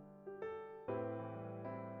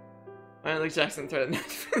 When Luke Jackson threw it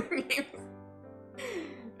for the memes.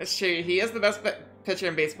 It's true, he is the best pitcher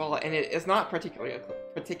in baseball, and it is not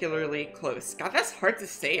particularly close. God, that's hard to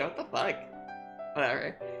say, what the fuck?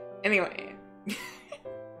 Whatever. Anyway.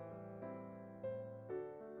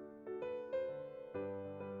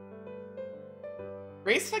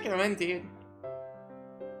 Race fucking win, dude.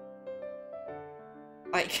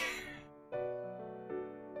 Like...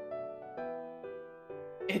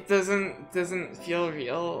 it doesn't feel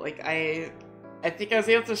real. Like I think I was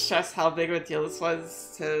able to stress how big of a deal this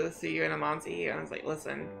was to Suyu and Amonte, and I was like,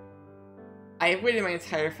 listen, I waited my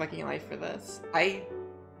entire fucking life for this. I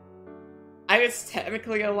was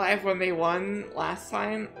technically alive when they won last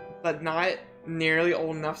time, but not nearly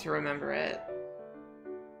old enough to remember it.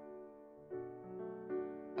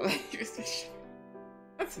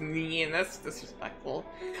 That's mean, that's disrespectful.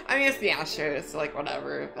 I mean, it's the Astros, so like,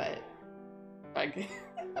 whatever, but... Like...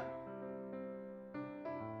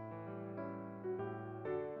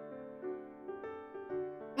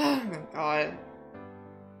 Oh my god.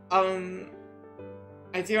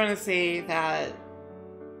 I do want to say that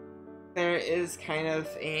there is kind of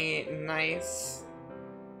a nice...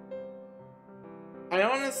 I don't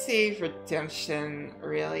want to say redemption,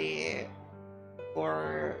 really,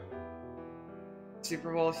 for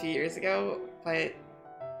Super Bowl a few years ago, but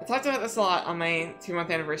I talked about this a lot on my 2-month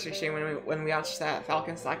anniversary stream when we watched that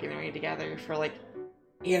Falcons documentary together for like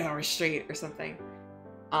 8 hours straight or something.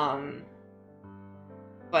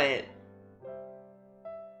 But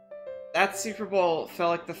that Super Bowl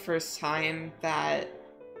felt like the first time that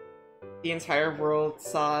the entire world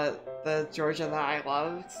saw the Georgia that I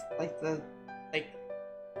loved,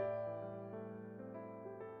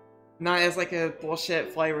 not as like a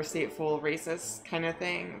bullshit flyover state full of racist kind of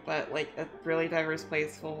thing, but like a really diverse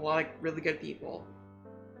place full of a lot of really good people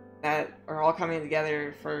that are all coming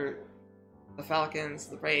together for the Falcons,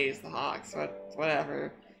 the Braves, the Hawks,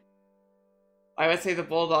 whatever. I would say the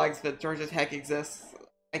Bulldogs, but Georgia Tech exists,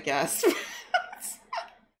 I guess.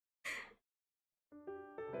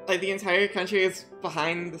 Like, the entire country is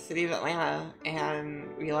behind the city of Atlanta,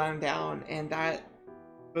 and we let them down, and that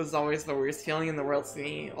was always the worst feeling in the world to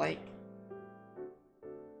me. Like,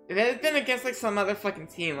 if it had been against, like, some other fucking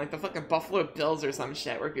team, like the fucking Buffalo Bills or some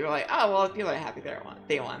shit, where people are like, oh, well, people are happy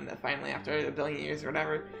they won finally after a billion years or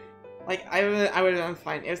whatever. Like, I would have been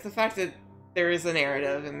fine. It was the fact that there is a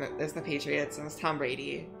narrative, and there's the Patriots, and it's Tom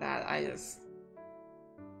Brady, that I just...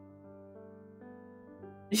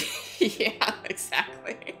 Yeah,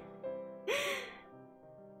 exactly.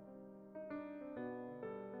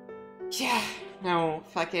 Yeah, no,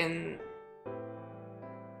 fucking...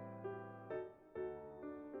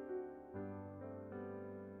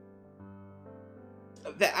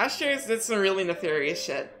 The Astros did some really nefarious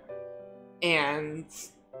shit, and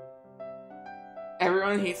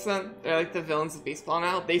everyone hates them. They're like the villains of baseball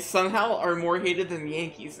now. They somehow are more hated than the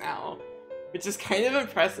Yankees now, which is kind of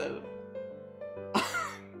impressive.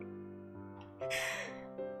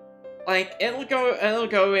 Like, it'll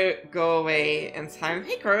go away in time.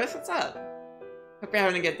 Hey, Gross, what's up? Hope you're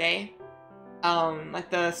having a good day. Like,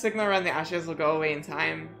 the signal around the Astros will go away in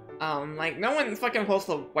time. Like, no one fucking holds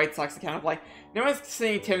the White Sox accountable. Like, no one's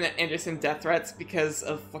sending Tim Anderson death threats because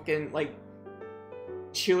of fucking, like,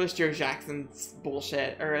 Shoeless Joe Jackson's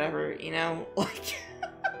bullshit or whatever, you know? Like,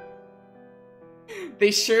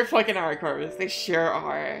 they sure fucking are, Corvus. They sure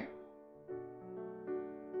are.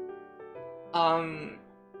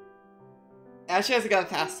 Actually hasn't got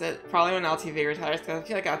past it. Probably when LTV retires, because I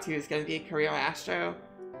feel like LTV is going to be a Correa Astro.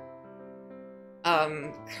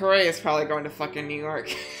 Correa is probably going to fucking New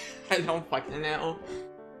York. I don't fucking know.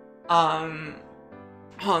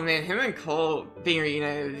 Oh man, him and Cole being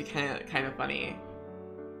reunited would be kind of funny.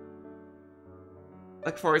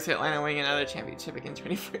 Look forward to Atlanta winning another championship again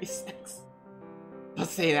 2046. Don't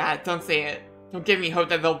say that. Don't say it. Don't give me hope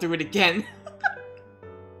that they'll do it again.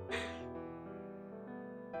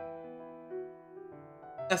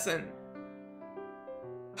 Listen.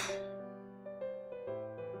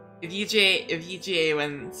 If UGA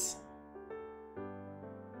wins,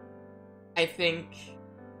 I think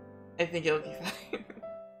it'll be fine.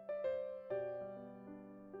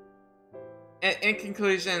 In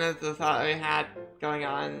conclusion of the thought I had going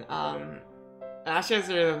on, Astros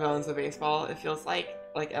are the villains of baseball. It feels like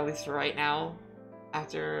at least for right now,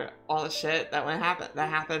 after all the shit that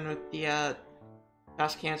happened with the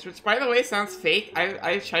Josh Cans, which by the way sounds fake.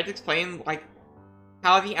 I tried to explain like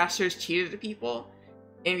how the Astros cheated people.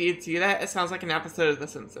 And if you do that, it sounds like an episode of The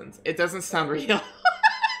Simpsons. It doesn't sound real.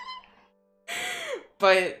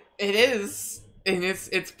 But it is. And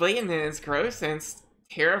it's blatant and it's gross and it's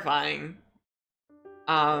terrifying.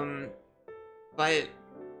 But I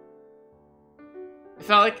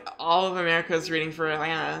felt like all of America was rooting for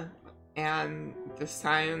Atlanta. And this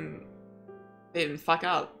time they didn't fuck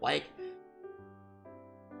up. Like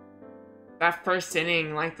that first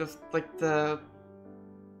inning, like the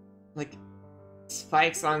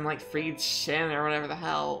spikes on like Fried's shin or whatever the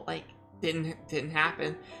hell, like didn't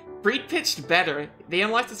happen. Fried pitched better. They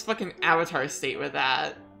unlocked his fucking avatar state with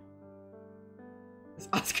that. Is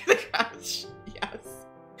Oscar the Grouch? Yes.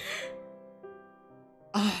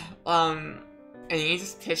 And he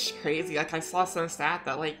just pitched crazy. Like, I saw some stat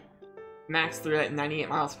that, like, Max threw at 98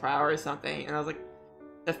 miles per hour or something, and I was like,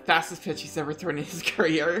 the fastest pitch he's ever thrown in his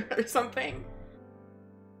career or something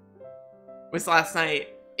was last night,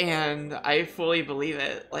 and I fully believe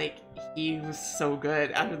it. Like, he was so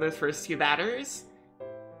good after those first two batters.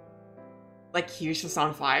 Like, he was just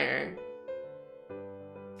on fire.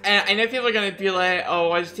 And I know people are gonna be like, oh,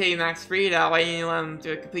 why'd you take Max Fried out? Why didn't you let him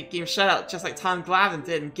do a complete game shutout, just like Tom Glavine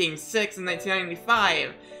did in Game 6 in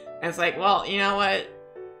 1995? And it's like, well, you know what?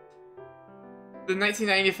 The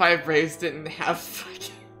 1995 Braves didn't have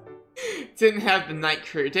the night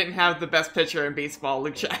crew, didn't have the best pitcher in baseball,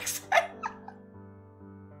 Luke Jackson.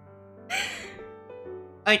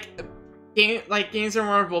 Games are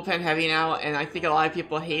more bullpen heavy now, and I think a lot of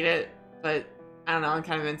people hate it, but I don't know, I'm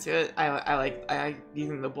kind of into it. I like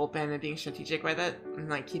using the bullpen and being strategic with it, and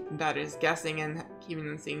like keeping batters guessing and keeping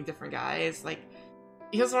them seeing different guys. Like,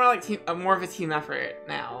 it feels more like more of a team effort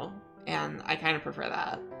now, and I kind of prefer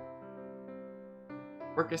that.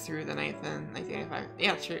 Workers through the ninth in 1985.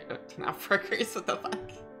 Yeah, true. Now workers, what the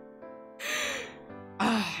fuck?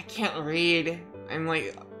 I can't read. I'm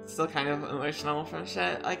like still kind of emotional from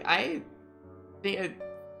shit. Like, I think it's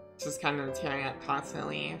just kind of tearing up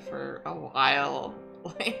constantly for a while.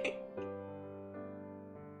 Like,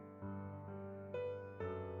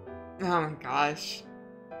 oh my gosh.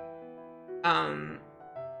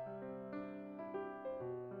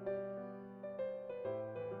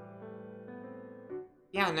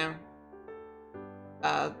 Yeah, no.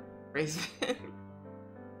 Raisin.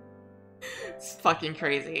 It's fucking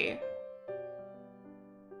crazy.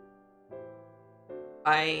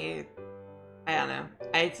 I don't know.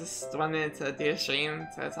 I just wanted to do a stream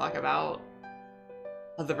to talk about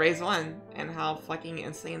the Braves won and how fucking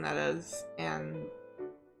insane that is, and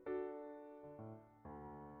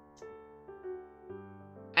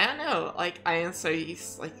I don't know, like, I am so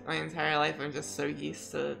used, like, my entire life I'm just so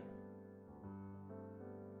used to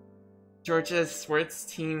Georgia sports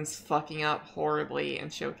teams fucking up horribly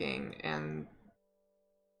and choking, and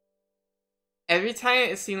every time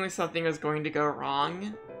it seemed like something was going to go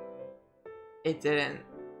wrong, it didn't.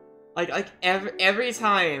 Like every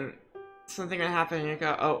time something would happen, you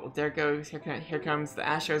go, oh, there goes, here comes the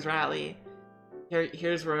Astros rally.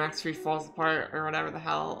 Here's where Max Fried falls apart, or whatever the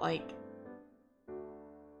hell. Like,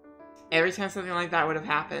 every time something like that would have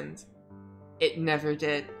happened, it never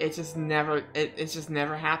did. It just never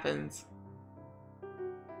happened.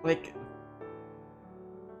 Like,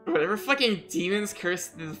 whatever fucking demons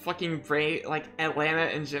cursed the fucking brain, like,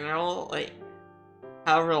 Atlanta in general, like,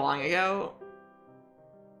 however long ago,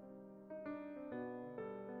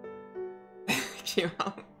 came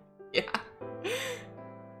home. Yeah.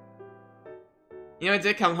 You know, it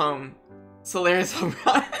did come home. Solaire's home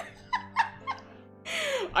run.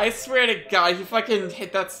 I swear to God, he fucking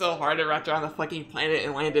hit that so hard it wrapped around the fucking planet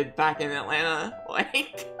and landed back in Atlanta.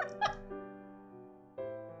 Like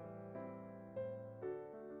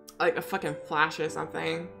a fucking flash or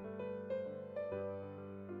something.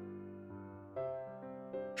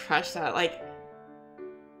 Crush that.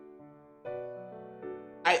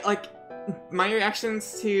 My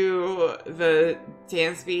reactions to the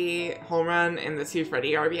Dansby home run and the two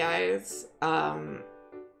Freddie RBIs,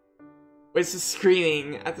 was just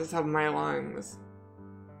screaming at the top of my lungs.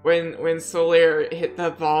 When Soler hit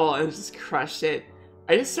the ball and just crushed it,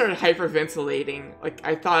 I just started hyperventilating. Like,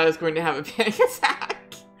 I thought I was going to have a panic attack.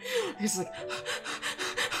 I was like,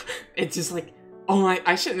 it's just like, oh my,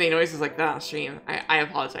 I shouldn't make noises like that on stream. I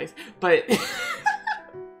apologize. But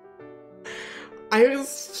I was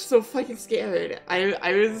so fucking scared. I don't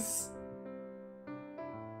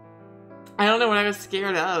know what I was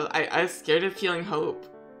scared of. I was scared of feeling hope.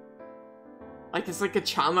 Like it's like a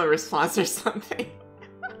trauma response or something.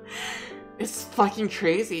 It's fucking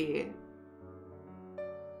crazy.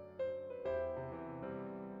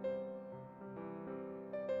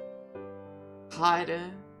 God.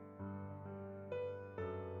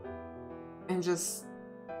 And just,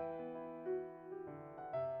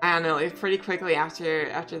 I don't know, like pretty quickly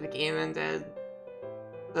after the game ended,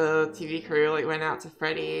 the TV crew like went out to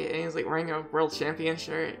Freddie and he was like wearing a world champion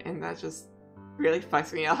shirt, and that just really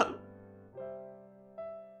fucks me up.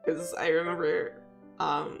 Because I remember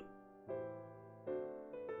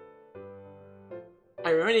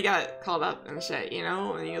when he got called up and shit, you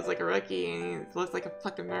know, and he was like a rookie and he looked like a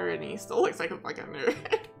fucking nerd, and he still looks like a fucking nerd.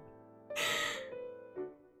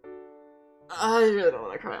 I really don't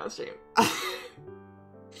want to cry on stream.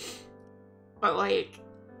 But like,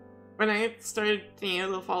 when I started being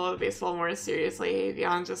able to follow baseball more seriously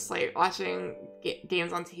beyond just like watching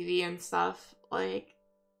games on TV and stuff, like,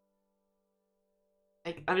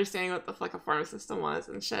 like understanding what the fuck a farm system was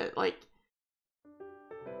and shit. Like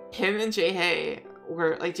him and Jay Hay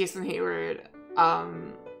were like Jason Hayward,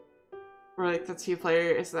 were like the two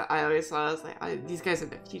players that I always saw as like these guys are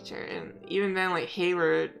the future. And even then, like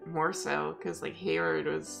Hayward more so, because like Hayward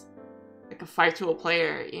was like a 5-tool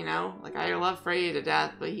player, you know? Like I love Freddie to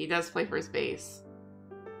death, but he does play first base.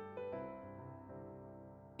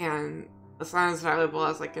 And it's not as valuable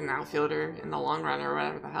as like an outfielder in the long run or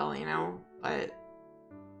whatever the hell, you know? But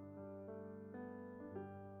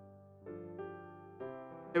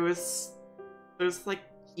it was like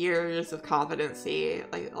years of competency,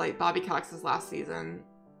 like Bobby Cox's last season.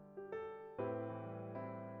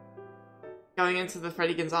 Going into the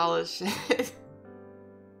Freddie Gonzalez shit.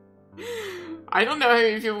 I don't know how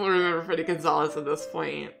many people remember Freddie Gonzalez at this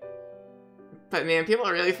point. But man, people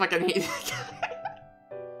really fucking hate that guy.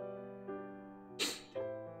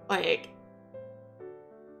 Like,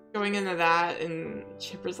 going into that and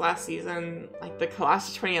Chipper's last season, like the class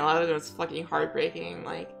of 2011 was fucking heartbreaking.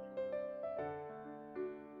 Like,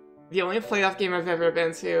 the only playoff game I've ever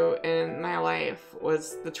been to in my life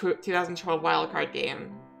was the 2012 wildcard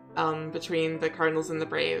game between the Cardinals and the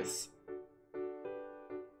Braves.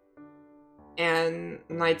 And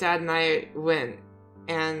my dad and I went,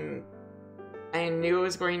 and I knew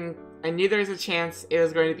there was a chance it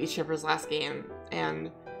was going to be Chipper's last game,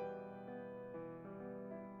 and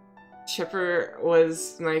Chipper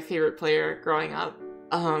was my favorite player growing up.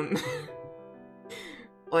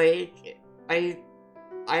 Like,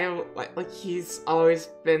 like he's always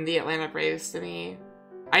been the Atlanta Braves to me.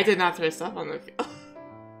 I did not throw stuff on the field.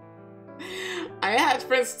 I had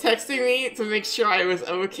friends texting me to make sure I was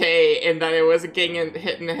okay and that I wasn't getting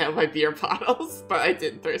hit in the head by beer bottles, but I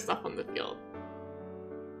didn't throw stuff on the field.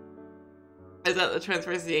 I was at the Twins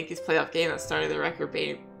vs. the Yankees playoff game that started the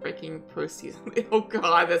record-breaking postseason. Oh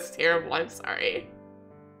god, that's terrible, I'm sorry.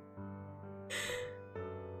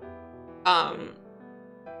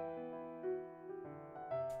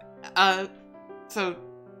 So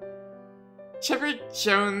Chipper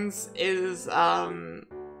Jones is,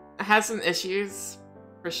 has some issues,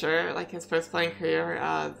 for sure. Like, his first playing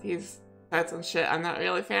career, he's had some shit I'm not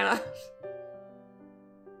really a fan of.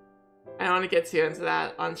 I don't want to get too into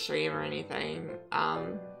that on stream or anything,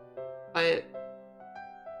 but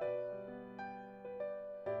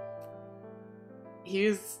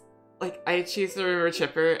he's, like, I choose to remember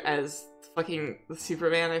Chipper as fucking the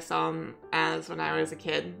Superman I saw him as when I was a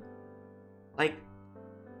kid. Like,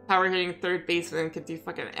 power hitting third baseman, could do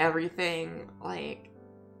fucking everything, like...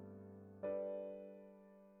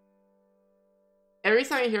 Every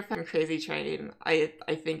time I hear fucking Crazy Train, I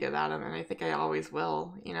think about him, and I think I always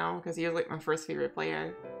will, you know? Because he was, like, my first favorite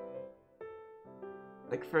player.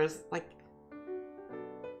 Like, for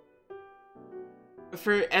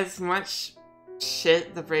as much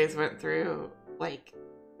shit the Braves went through, like,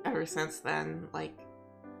 ever since then, like,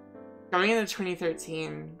 going into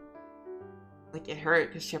 2013, like, it hurt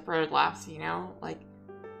because Chipper had left, you know? Like,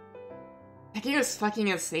 I think it was fucking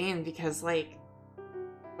insane because, like,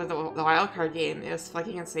 for the wildcard game, it was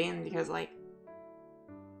fucking insane because, like,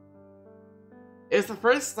 it was the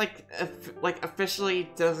first, like, officially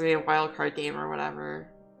designated wildcard game or whatever.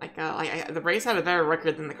 Like, the Braves had a better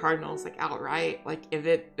record than the Cardinals, like, outright. Like,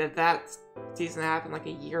 if that season happened, like,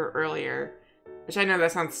 a year earlier, which I know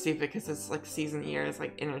that sounds stupid because it's, like, season year, it's,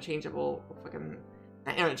 like, interchangeable, fucking,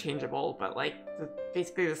 not interchangeable, but, like,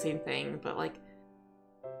 basically the same thing, but, like,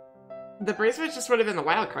 the Braves just would have been the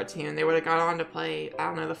wildcard team, and they would have gone on to play, I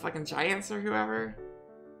don't know, the fucking Giants or whoever.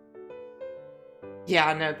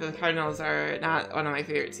 Yeah, no, the Cardinals are not one of my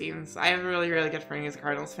favorite teams. I have a really, really good friend who's a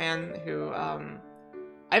Cardinals fan who,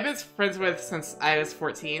 I've been friends with since I was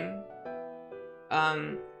 14.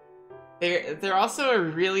 They're also a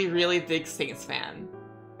really, really big Saints fan.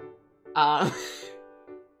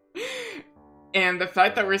 And the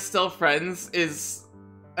fact that we're still friends is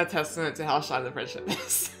a testament to how strong the friendship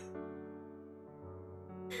is.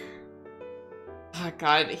 Oh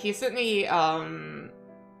god, he sent me art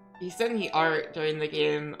during the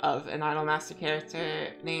game of an Idolmaster character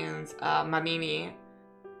named Mamimi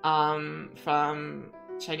from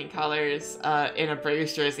Shining Colors in a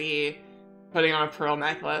Braves jersey, putting on a pearl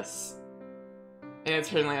necklace. And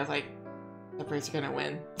internally I was like, the Braves are gonna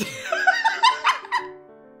win.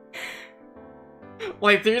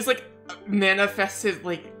 Like, there's like manifested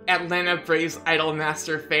like Atlanta Braves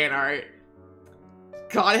Idolmaster fan art.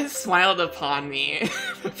 God has smiled upon me.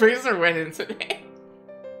 The Braves are winning today.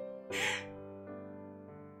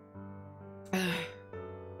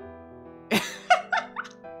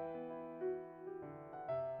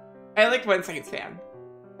 I like one Saints fan.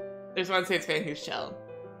 There's one Saints fan who's chill.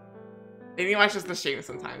 And you watch just the stream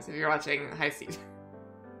sometimes if you're watching High Seas.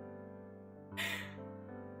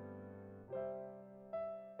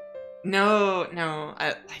 No,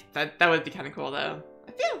 that would be kind of cool though.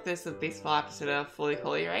 I feel like there's a baseball episode of Fully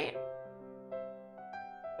Cooley, right?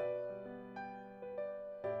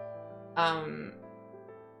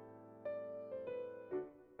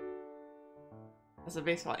 As a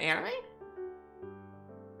baseball anime?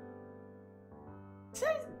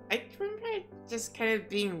 I remember it just kind of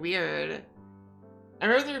being weird. I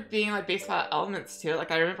remember there being like baseball elements to it.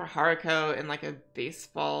 Like I remember Haruko in like a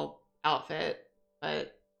baseball outfit,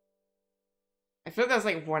 but I feel like that was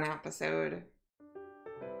like one episode.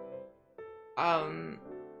 But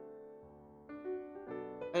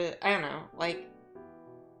I don't know, like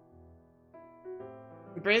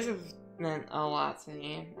Braves have meant a lot to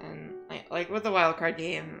me, and like with the wildcard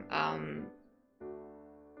game,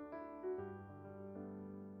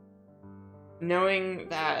 knowing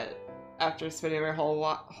that after spending my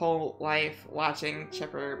whole life watching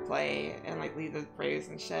Chipper play and like lead the Braves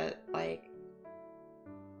and shit, like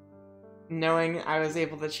knowing I was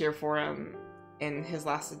able to cheer for him in his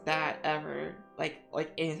last at bat ever, like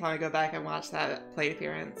anytime I go back and watch that plate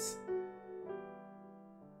appearance,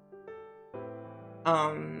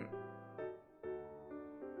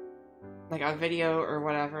 like on video or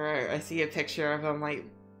whatever, I see a picture of him like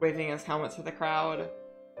waving his helmet to the crowd.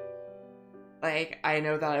 Like, I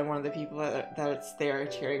know that I'm one of the people that's there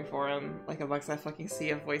cheering for him, like amongst that fucking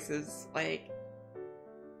sea of voices, like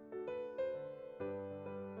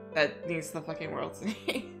that means the fucking world to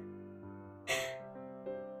me.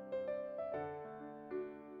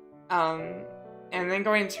 And then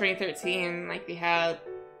going to 2013, like we had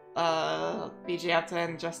BJ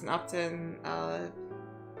Upton, Justin Upton, Up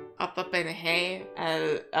and Hay,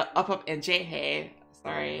 Up and J Hay,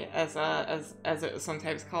 sorry, as it was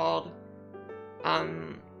sometimes called.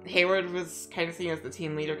 Hayward was kind of seen as the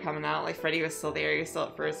team leader coming out. Like Freddie was still there, he was still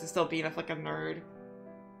at first, he was still being a fucking nerd.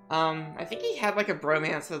 I think he had like a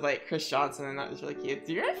bromance with like Chris Johnson, and that was really cute.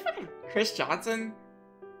 Do you remember fucking Chris Johnson?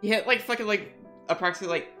 He hit like fucking like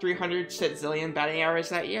approximately like 300 shit zillion batting average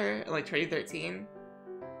that year in like 2013.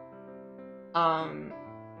 I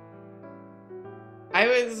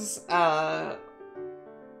was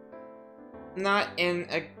not in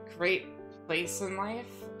a great place in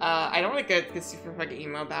life. I don't want to get super fucking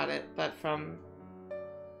emo about it, but from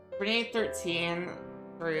 2013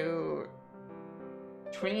 through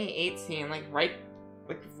 2018, like right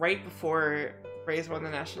before the Braves won the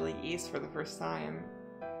National League East for the first time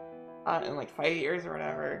in like 5 years or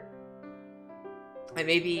whatever, and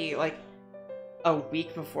maybe like a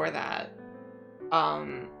week before that,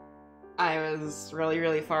 I was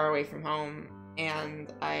really far away from home,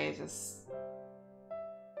 and I was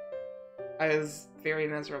very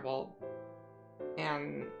miserable,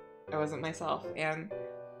 and I wasn't myself. And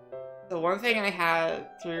the one thing I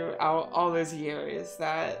had throughout all those years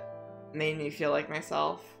that made me feel like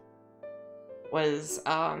myself was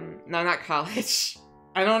no, not college.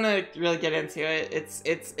 I don't want to really get into it.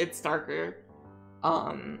 It's darker.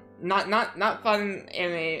 Not fun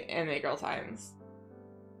anime girl times.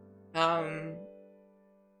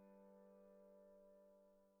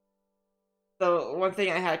 So one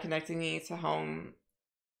thing I had connecting me to home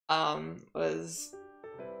was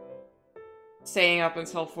staying up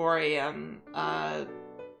until 4 a.m. To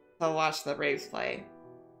watch the Braves play.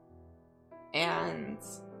 And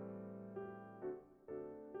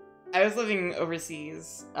I was living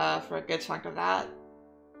overseas for a good chunk of that.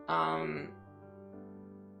 And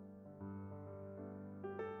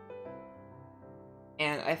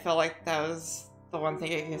I felt like that was the one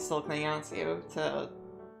thing I could still cling on to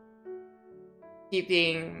keep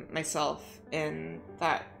being myself in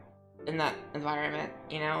that environment,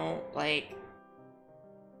 you know? Like,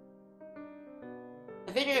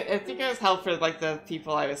 I think it was helpful for like the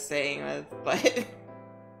people I was staying with, but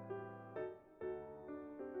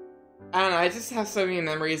I don't know, I just have so many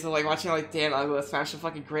memories of like watching like Dan Uggla smash a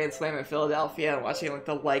fucking grand slam in Philadelphia and watching like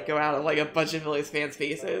the light go out of like a bunch of Phillies fans'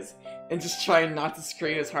 faces and just trying not to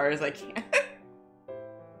scream as hard as I can.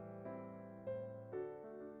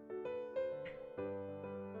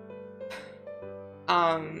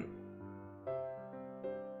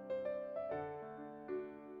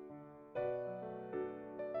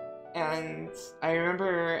 And I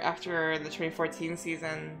remember after the 2014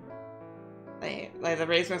 season, like the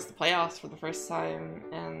Rays missed the playoffs for the first time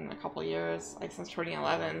in a couple years, like since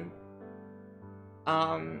 2011.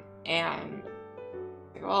 And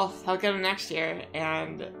like, well, I'll get them next year.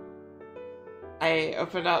 And I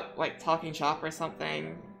opened up like Talking Shop or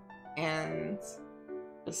something, and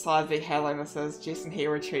I saw a big headline that says Jason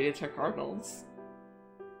Hayward traded to Cardinals.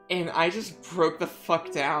 and I just broke the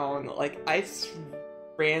fuck down. Like, I just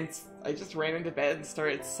ran into bed and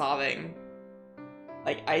started sobbing.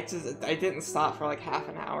 Like, I didn't stop for like half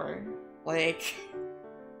an hour. Like,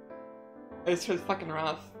 it was really fucking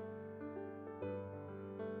rough.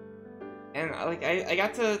 And like, I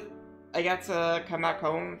got to come back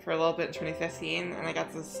home for a little bit in 2015, and I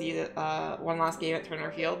got to see one last game at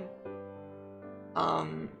Turner Field.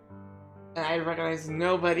 And I recognized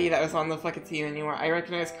nobody that was on the fucking team anymore. I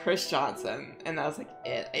recognized Chris Johnson, and that was like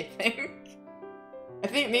it, I think. I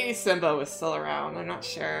think maybe Simba was still around, I'm not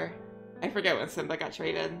sure. I forget when Simba got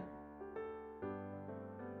traded.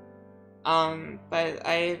 But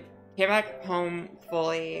I came back home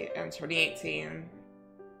fully in 2018.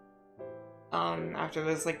 After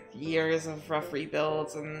those like years of rough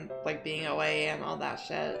rebuilds and like being away and all that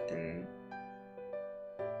shit, and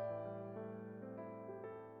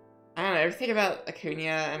I don't know, everything about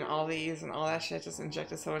Acuna and all these and all that shit just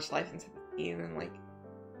injected so much life into the team, and like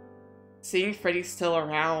seeing Freddie still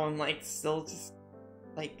around, like still just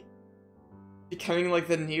like becoming like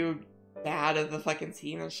the new dad of the fucking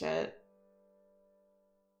team and shit.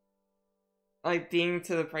 Like being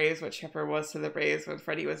to the Braves what Chipper was to the Braves when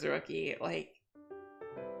Freddie was a rookie, like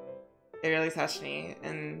it really touched me,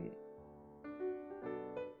 and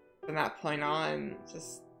from that point on,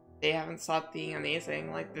 just they haven't stopped being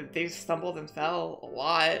amazing. Like they've stumbled and fell a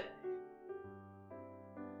lot.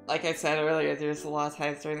 Like I said earlier, there's a lot of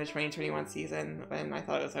times during the 2021 season when I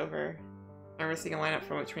thought it was over. I remember seeing a lineup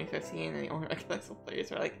from like 2015, and the only recognizable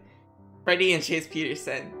players were like Freddie and Chase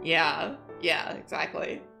Peterson. Yeah,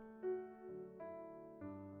 exactly.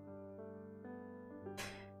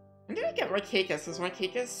 When did I get Markakis? Was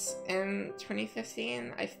Markakis in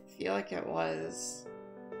 2015? I feel like it was.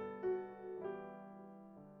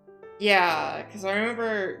 Yeah, because I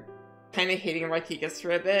remember kind of hating Markakis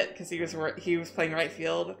for a bit because he was playing right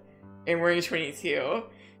field and wearing 22,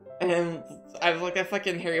 and I was like a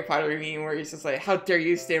fucking Harry Potter meme where he's just like, "How dare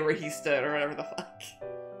you stand where he stood," or whatever the fuck.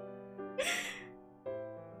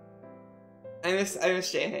 I miss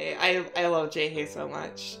J-Hay. I love J-Hay so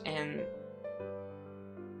much, and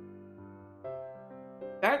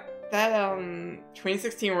that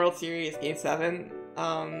 2016 World Series Game 7,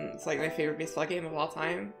 it's like my favorite baseball game of all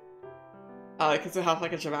time. Because of how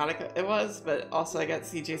fucking dramatic it was, but also I got to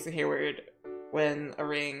see Jason Hayward win a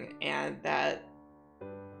ring, and that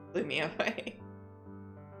blew me away.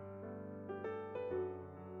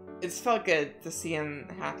 It just felt good to see him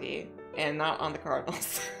happy, and not on the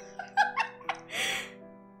Cardinals.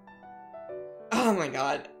 Oh my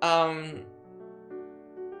god.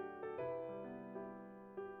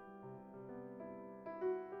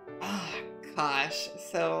 Oh, gosh,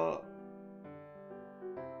 so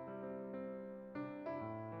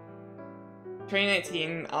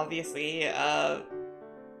 2019, obviously, the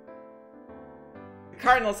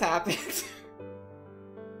Cardinals happened.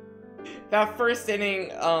 That first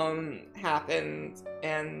inning, happened,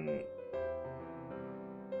 and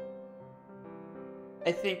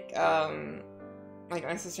I think, like,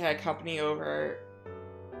 my sister had company over,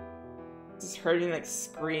 just heard him, like,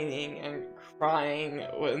 screaming and crying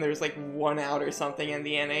when there was, like, 1 out or something in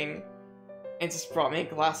the inning. And just brought me a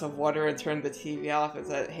glass of water and turned the TV off and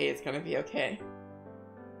said, "Hey, it's gonna be okay."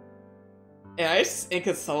 And I was just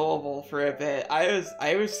inconsolable for a bit. I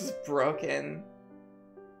was just broken.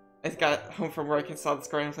 I got home from work and saw the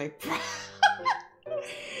score and I was like,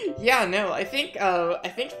 yeah, no, I think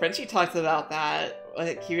Frenchie talked about that.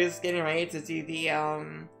 Like, he was getting ready to do the,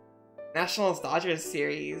 Nationals-Dodgers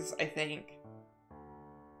series, I think.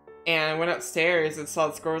 And I went upstairs and saw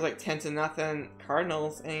the score was like 10-0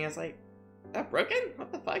 Cardinals, and he was like, "Is that broken?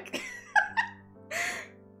 What the fuck?"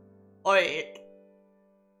 Like,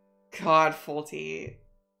 God, Fulte.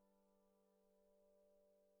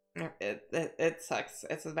 It sucks.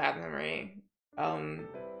 It's a bad memory.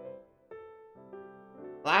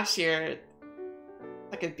 Last year,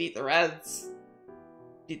 I could beat the Reds.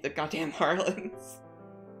 Beat the goddamn Marlins.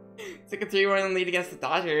 Took a 3-1 lead against the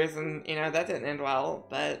Dodgers, and, you know, that didn't end well,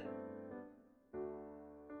 but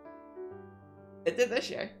it did this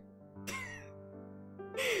year.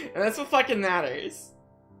 And that's what fucking matters.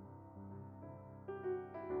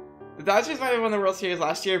 The Dodgers might have won the World Series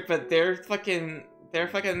last year, but their fucking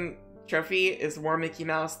trophy is more Mickey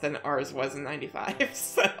Mouse than ours was in '95,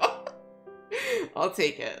 so I'll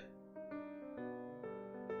take it.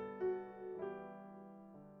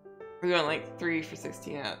 We went like 3 for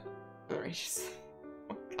 16 at the Rangers.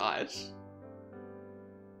 Oh gosh.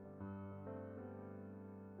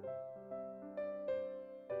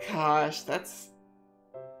 Gosh, that's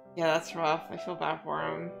rough. I feel bad for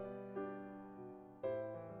him.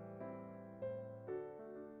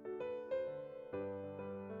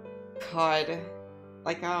 God.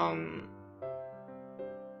 Like, I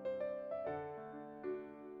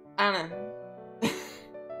don't know.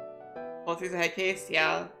 Both these a head case,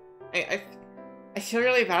 yeah. I feel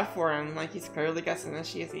really bad for him. Like, he's clearly got some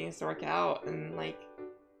issues he needs to work out, and like,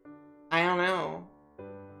 I don't know.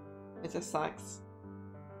 It just sucks.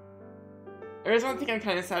 There is one thing I'm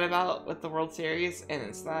kind of sad about with the World Series, and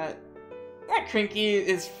it's that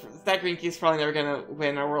Greinke's probably never gonna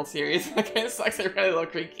win a World Series. That kind of sucks. I really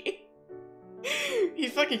love Greinke. He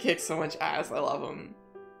fucking kicks so much ass. I love him.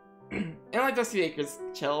 And like Dusty Baker's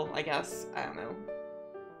chill, I guess. I don't know.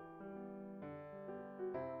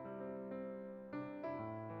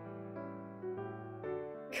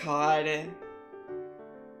 God.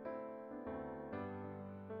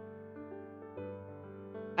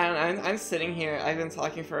 I'm sitting here, I've been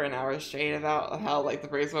talking for an hour straight about how, like, the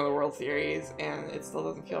Braves won the World Series, and it still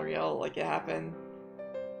doesn't feel real, like it happened.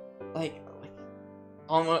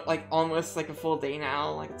 Almost like a full day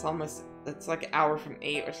now, like, it's like an hour from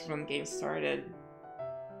 8, which is when the game started.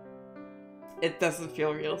 It doesn't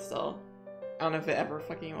feel real still. I don't know if it ever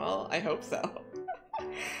fucking will, I hope so.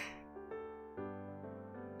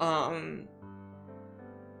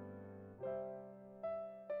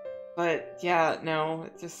 But, yeah, no,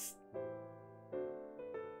 it's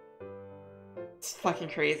fucking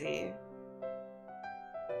crazy.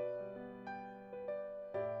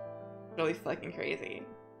 Really fucking crazy.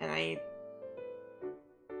 And I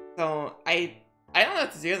don't know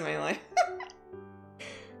what to do with my life.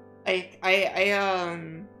 I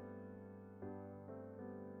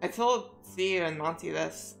told Steve and Monty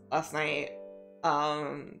this last night,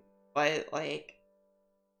 but, like,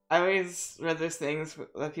 I always read those things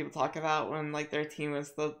that people talk about when, like, their team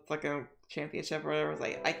was the fucking championship or whatever. It was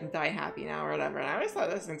like, I can die happy now or whatever. And I always thought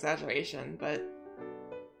that was an exaggeration, but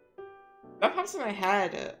that pops in my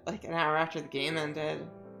head, like, an hour after the game ended.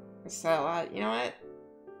 I said a lot, you know what?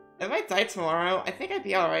 If I died tomorrow, I think I'd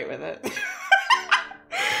be alright with it.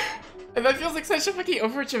 And that feels like such a fucking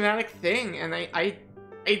over-dramatic thing, and I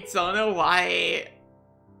don't know why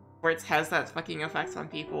sports has that fucking effect on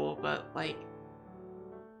people, but, like,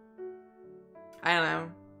 I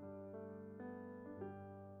don't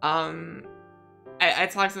know. I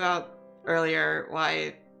talked about earlier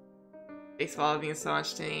why baseball means so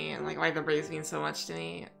much to me, and like why the Braves mean so much to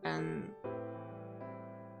me, and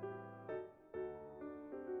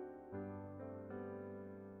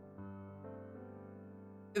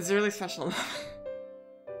it's a really special moment.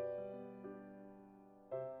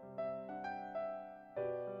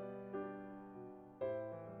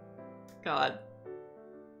 God.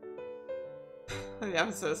 The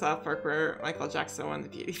episode of South Park where Michael Jackson won the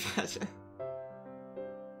beauty pageant.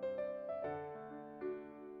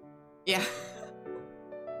 Yeah.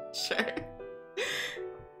 Sure.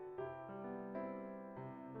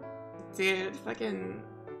 Dude, fucking...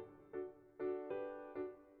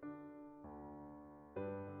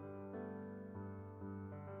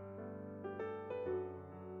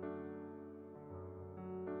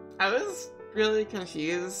 I was really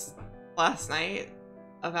confused last night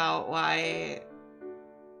about why,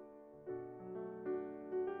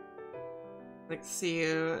 like,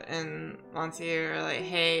 Siu and Monty were like,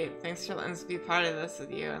 hey, thanks for letting us be part of this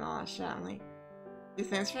with you and all that shit. I'm like, dude,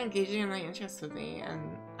 thanks for engaging in my interests with me,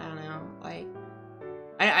 and I don't know, like,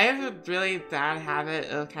 I have a really bad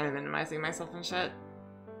habit of kind of minimizing myself and shit.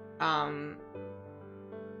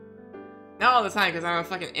 Not all the time, because I'm a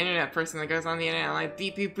fucking internet person that goes on the internet and like,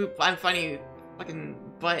 beep beep boop, I'm funny, fucking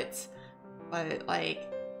butt. But,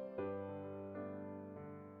 like,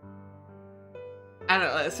 I don't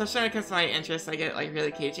know, especially when it comes to my interests, I get, like,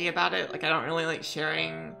 really cagey about it. Like, I don't really like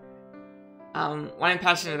sharing what I'm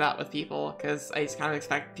passionate about with people, because I just kind of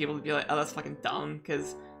expect people to be like, oh, that's fucking dumb,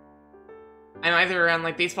 because I'm either around,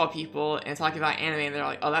 like, baseball people and talking about anime and they're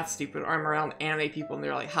like, oh, that's stupid, or I'm around anime people and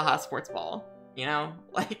they're like, haha, sports ball, you know?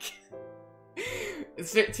 Like,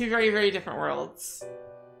 it's two very, very different worlds.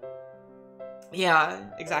 Yeah,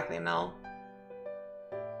 exactly, Mel.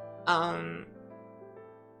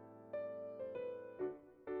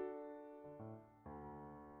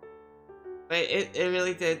 But it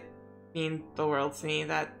really did mean the world to me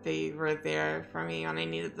that they were there for me when I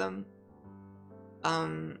needed them.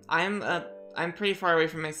 I'm pretty far away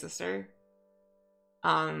from my sister.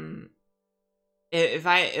 If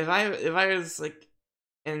I was like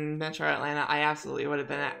in Metro Atlanta, I absolutely would have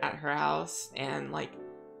been at her house and like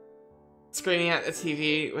screaming at the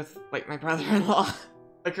TV with like my brother-in-law,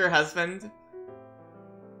 like her husband.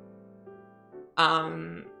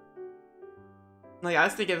 Like, I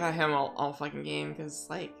was thinking about him all fucking game, because,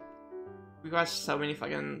 like, we watched so many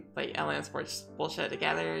fucking, like, Atlanta sports bullshit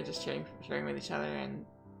together, just cheering with each other, and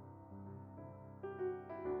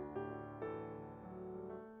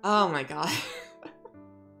Oh my god.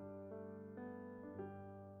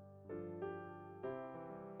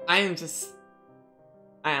 I am just...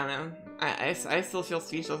 I don't know. I still feel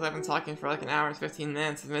speechless. I've been talking for like an hour and 15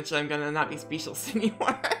 minutes. Eventually I'm gonna not be speechless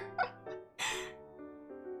anymore.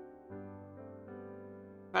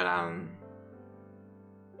 But, I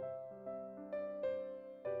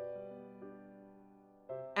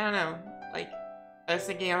don't know. Like, I was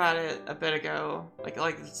thinking about it a bit ago.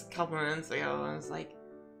 Like just a couple minutes ago, and I was like...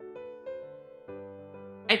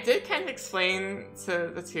 I did kind of explain to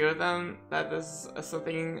the two of them that this is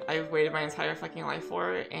something I've waited my entire fucking life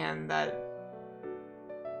for, and that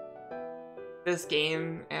this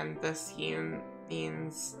game and this team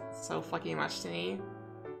means so fucking much to me.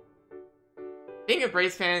 Being a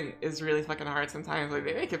Braves fan is really fucking hard sometimes. Like,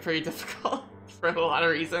 they make it pretty difficult for a lot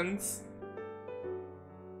of reasons.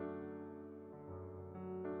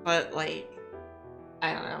 But, like,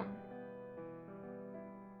 I don't know.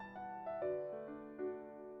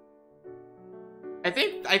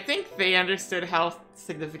 I think they understood how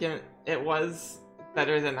significant it was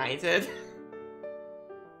better than I did.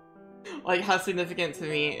 Like, how significant to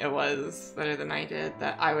me it was better than I did,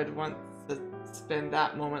 that I would want to spend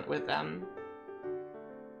that moment with them.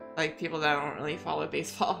 Like, people that don't really follow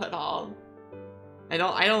baseball at all. I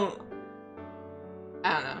don't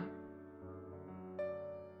know.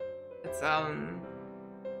 It's,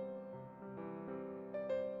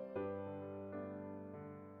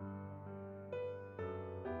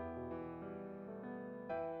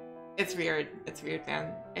 it's weird. It's weird,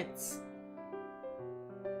 man. It's...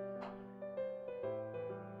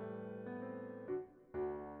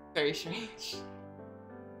 very strange.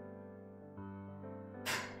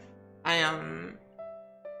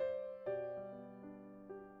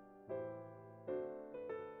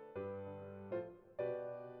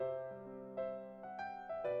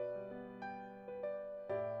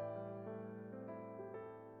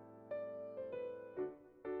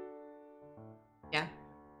 Yeah.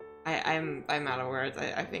 I'm out of words.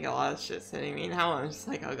 I think a lot of shit's hitting me now. I'm just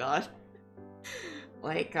like, oh god.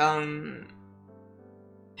 Like, I don't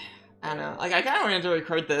know. Like, I kind of wanted to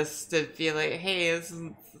record this to be like, hey, this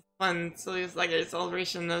is fun. So it's like a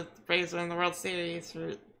celebration of the Braves winning the World Series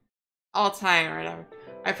for all time or whatever.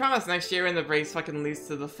 I promise next year when the Braves fucking lose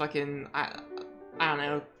to the fucking, I don't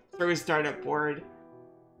know, throws Dartmouth board.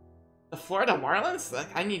 The Florida Marlins? Like,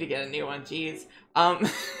 I need to get a new one, jeez.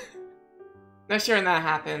 Next year when that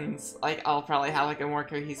happens, like, I'll probably have like a more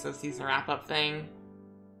cohesive season wrap-up thing.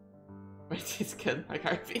 Which is good, like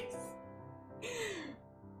heartbeats.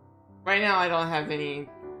 Right now I don't have any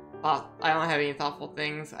thoughtful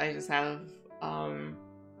things. I just have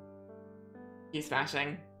key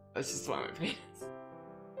smashing. That's just one of my favorites.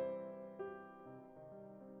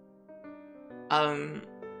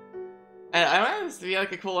 I want this to be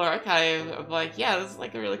like a cool archive of like, yeah, this is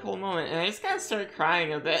like a really cool moment, and I just kind of started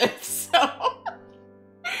crying a bit, so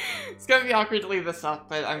it's gonna be awkward to leave this up,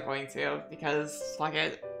 but I'm going to, because fuck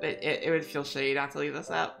it, it would feel shitty not to leave this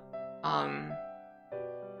up. I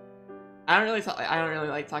don't really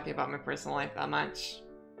like talking about my personal life that much.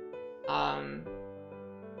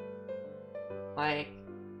 Like,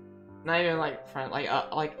 not even like like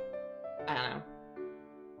I don't know.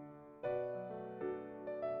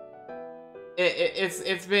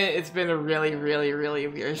 It's been a really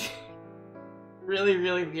weird, really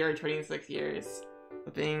weird 26 years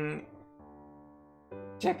of being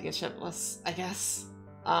championshipless, I guess.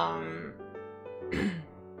 I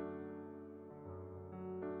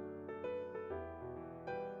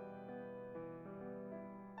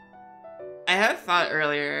had thought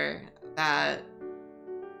earlier that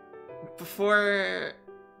before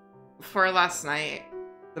last night,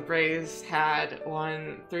 the Braves had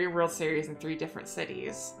won 3 World Series in 3 different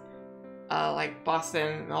cities, like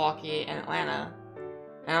Boston, Milwaukee, and Atlanta.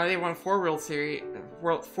 And now they won 4 World Series in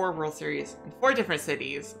 4 different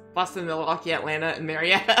cities: Boston, Milwaukee, Atlanta, and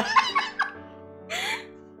Marietta.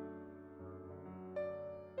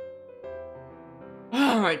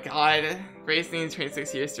 Oh my god. Braves need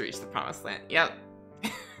 26 years to reach the promised land. Yep.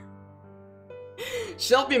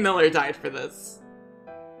 Shelby Miller died for this.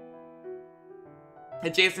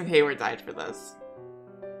 Jason Hayward died for this.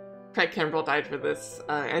 Craig Kimbrell died for this.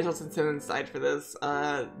 Andrelton Simmons died for this.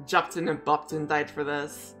 Jupton and Bupton died for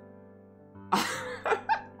this.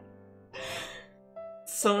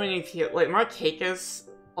 So many people. Like, Markakis,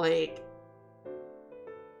 like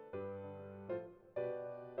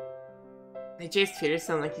Jace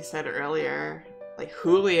Peterson, like you said earlier. Like,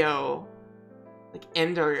 Julio. Like,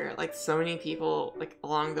 Ender. Like, so many people, like,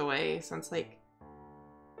 along the way since, like,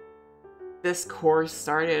 this course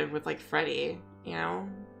started with, like, Freddie, you know?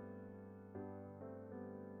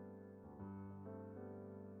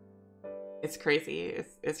 It's crazy.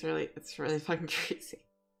 It's really fucking crazy.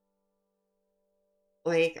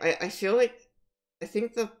 Like, I feel like, I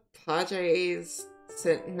think the Padres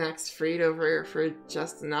sent Max Fried over for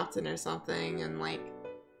Justin Upton or something, and like,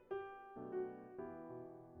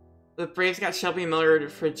 the Braves got Shelby Miller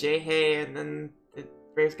for Jay Hay, and then the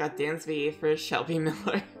Braves got Dansby for Shelby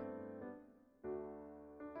Miller.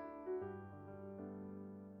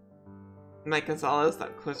 Mike Gonzalez,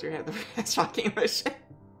 that closer hit the shocking motion.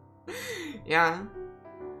 Yeah.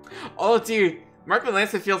 Oh, dude, Mark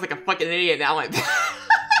Melancon feels like a fucking idiot now. Like,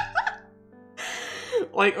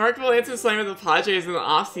 Mark Melancon signed with the Padres in the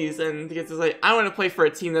offseason because he's like, I want to play for a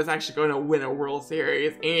team that's actually going to win a World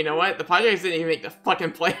Series. And you know what? The Padres didn't even make the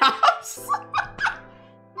fucking playoffs.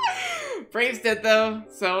 Braves did, though.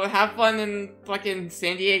 So have fun in fucking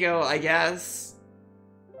San Diego, I guess.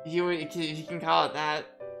 You can call it that.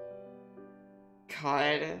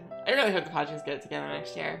 God. I really hope the Padres get it together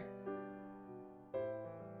next year.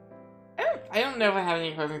 I don't know if I have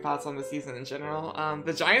any closing thoughts on the season in general.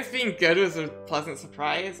 The Giants being good was a pleasant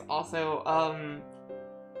surprise. Also,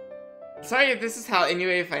 sorry if this is how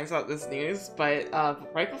anybody finds out this news, but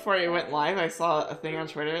right before I went live, I saw a thing on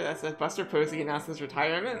Twitter that said Buster Posey announced his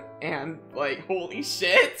retirement, and like, holy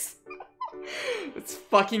shit! It's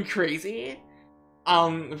fucking crazy.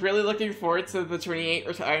 Really looking forward to the 28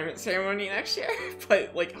 retirement ceremony next year,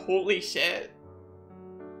 but like, holy shit.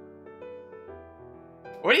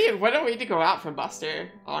 What a way to go out for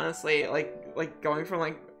Buster, honestly. Like going from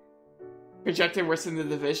like projected worst in the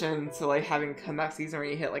division to like having a comeback season where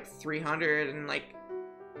you hit like 300 and like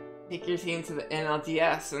take your team to the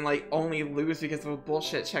NLDS and like only lose because of a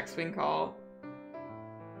bullshit check swing call.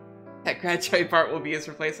 That grad Joey Bart will be his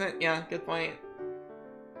replacement. Yeah, good point.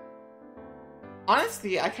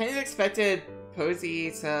 Honestly, I kind of expected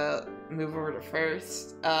Posey to move over to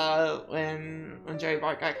first when Joey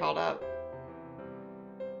Bart got called up.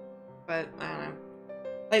 But I don't know.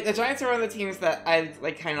 Like, the Giants are one of the teams that I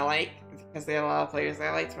like kind of like because they have a lot of players I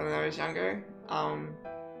liked when I was younger.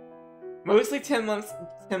 Mostly Tim Lincecum.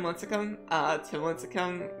 Tim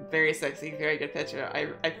Lincecum, very sexy, very good pitcher.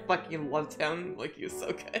 I fucking loved him. Like, he was so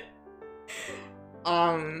good.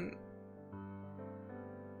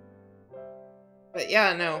 But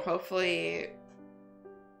yeah, no. Hopefully.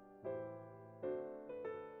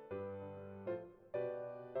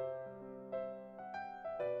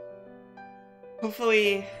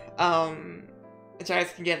 Hopefully, the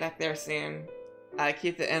Giants can get back there soon.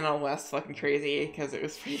 Keep the NL West fucking crazy, because it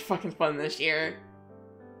was pretty fucking fun this year.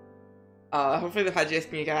 Hopefully the Padres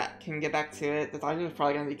can get back to it. The Dodgers are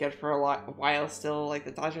probably going to be good for a while still. Like, the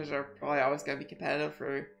Dodgers are probably always going to be competitive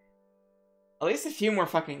for at least a few more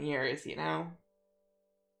fucking years, you know?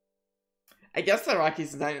 I guess the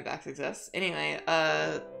Rockies and Diamondbacks exist. Anyway,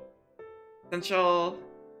 Central...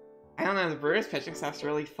 I don't know, the Brewers pitching staff's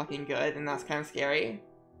really fucking good, and that's kind of scary.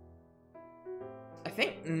 I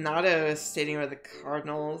think Nato is staying with the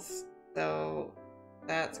Cardinals, so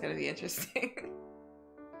that's gonna be interesting.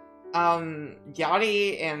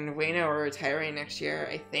 Yachty and Waino are retiring next year,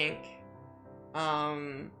 I think.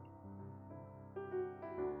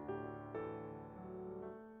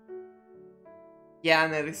 Yeah,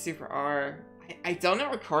 no, they super are. I don't know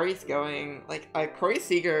where Corey's going. Like, Corey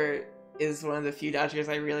Seager is one of the few Dodgers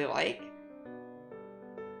I really like.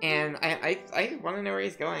 And I want to know where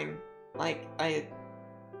he's going. Like, I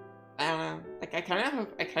don't know. Like, I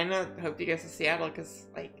kind of hope he goes to Seattle, because,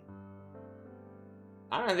 like,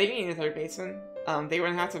 I don't know, they need a third baseman. They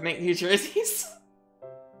wouldn't have to make new jerseys.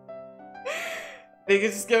 They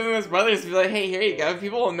could just give him his brothers and be like, hey, here you go.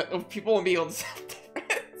 People won't be able to tell the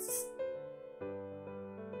difference.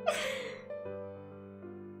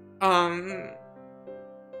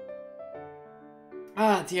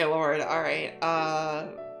 Oh, dear lord. Alright,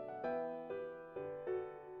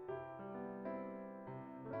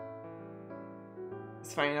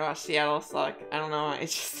 it's funny to watch Seattle suck. I don't know, I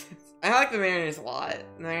like the Mariners a lot.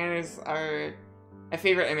 The Mariners are my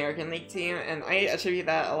favorite American League team, and I attribute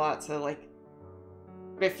that a lot to, like,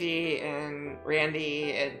 Griffey and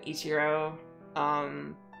Randy and Ichiro.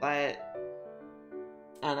 But I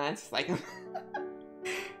don't know, I just like them.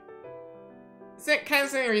 It's kind of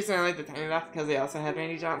the same reason I like the Diamondbacks, because they also had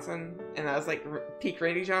Randy Johnson, and that was like peak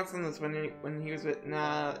Randy Johnson was when he was with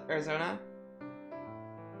Arizona.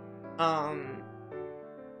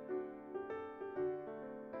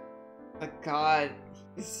 But God,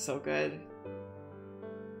 he's so good.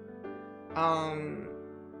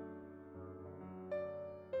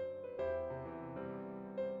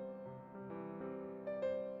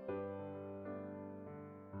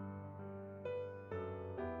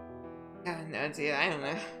 God, no, dude, I don't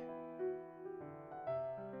know.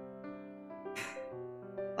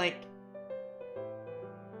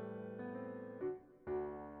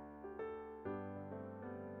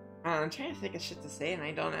 I'm trying to think of shit to say and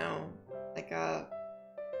I don't know. Like,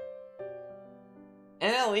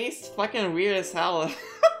 NL East fucking weird as hell.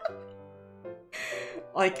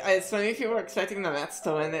 Like, so many people were expecting the Mets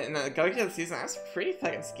to win it, and going into the season, I was pretty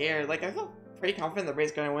fucking scared. Like, I felt pretty confident the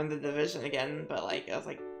Rays going to win the division again, but, like, I was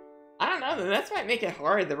like, I don't know, the Mets might make it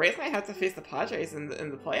hard. The Rays might have to face the Padres in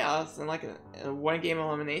the playoffs in, like, a one-game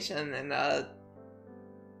elimination, and,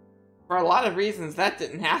 for a lot of reasons, that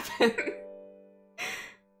didn't happen.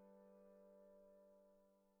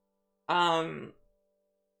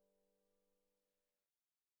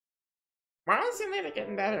 Marlins seem like they're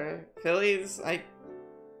getting better. Phillies,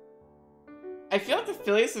 I feel like the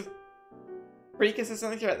Phillies have pretty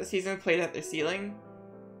consistently throughout the season played at their ceiling.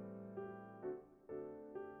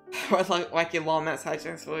 What, like your Law Mets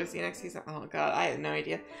Hijinks will we see next season? Oh god, I have no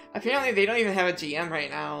idea. Apparently they don't even have a GM right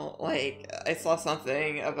now. Like, I saw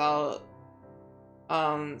something about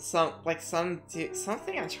something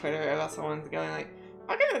on Twitter about someone going like,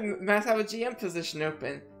 how can the Mets have a GM position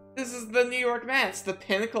open? This is the New York Mets, the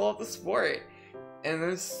pinnacle of the sport. And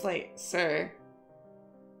it's just like, sir,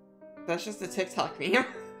 that's just a TikTok meme.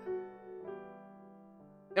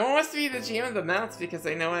 No one wants to be the GM of the Mets because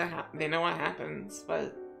they know what happens,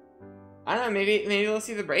 but I don't know, maybe they'll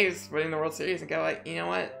see the Braves winning the World Series and go like, you know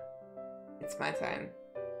what? It's my time.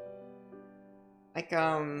 Like,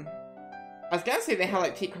 I was gonna say they had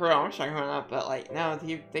like Pete Crow Armstrong coming up, but like, no,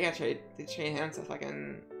 they traded him to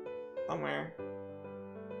fucking somewhere.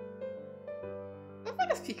 What the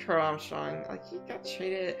fuck is Pete Crow Armstrong? Like, he got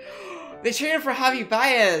traded. They traded him for Javi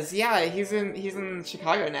Baez. Yeah, he's in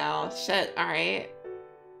Chicago now. Shit. All right.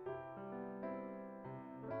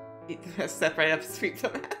 Step right up, sweep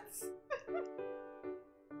the Mets.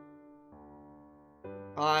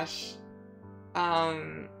 Gosh.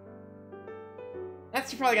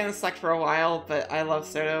 That's probably gonna suck for a while, but I love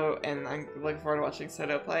Soto, and I'm looking forward to watching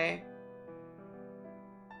Soto play.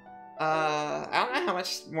 I don't know how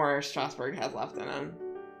much more Strasburg has left in him.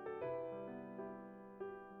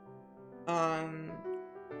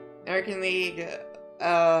 American League,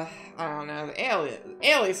 I don't know. The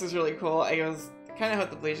AL East is really cool. I kind of hope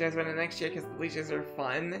the Blue Jays win it next year because the Blue Jays are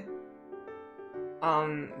fun.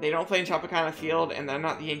 They don't play in Tropicana Field, and they're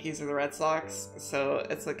not the Yankees or the Red Sox, so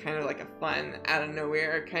it's kind of like a fun,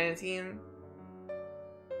 out-of-nowhere kind of team.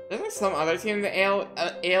 There's like some other team in the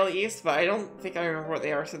AL East, but I don't think I remember what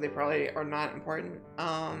they are, so they probably are not important.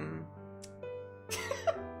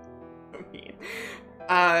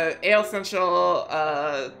 AL Central,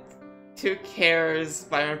 2 cares,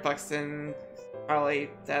 Byron Buxton, probably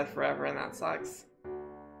dead forever, and that sucks.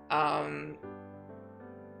 I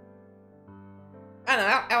don't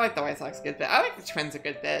know, I like the White Sox a good bit. I like the Twins a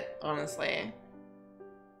good bit, honestly.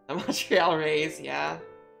 The Montreal Rays, yeah.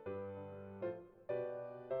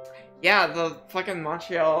 Yeah, the fucking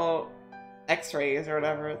Montreal X-Rays or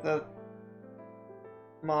whatever. The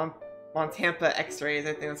Montampa X-Rays,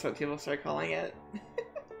 I think that's what people start calling it.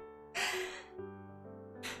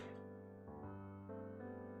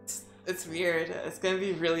 It's weird. It's gonna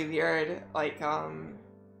be really weird. Like,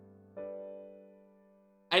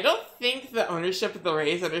 I don't think the ownership of the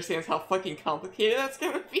Rays understands how fucking complicated that's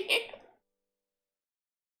gonna be.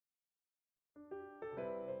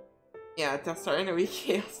 Yeah, Death Star in a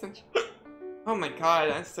week. Oh my god,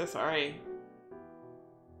 I'm so sorry.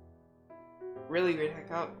 Really weird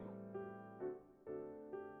hiccup.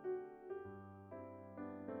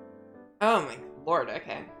 Oh my lord,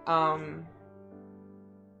 okay.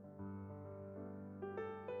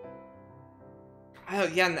 Oh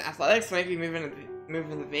yeah, and the Athletics might be moving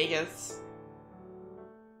to Vegas.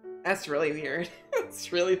 That's really weird.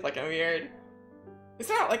 It's really fucking weird. It's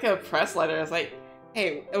not like a press letter. It's like,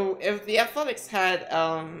 hey, if the Athletics had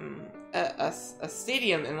a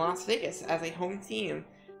stadium in Las Vegas as a home team,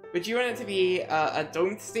 would you want it to be a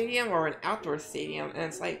domed stadium or an outdoor stadium? And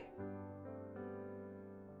it's like,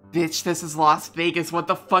 bitch, this is Las Vegas. What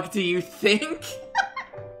the fuck do you think?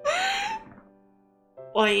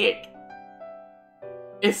 Like,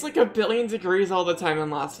 it's like 1,000,000,000 degrees all the time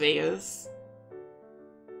in Las Vegas.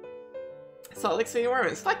 Salt Lake City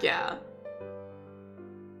Mormons, fuck yeah.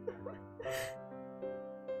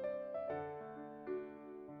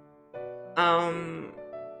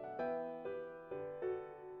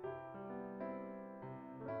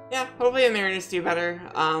 Yeah, hopefully the Mariners do better.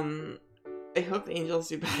 I hope the Angels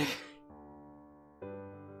do better.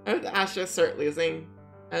 I hope the Astros start losing.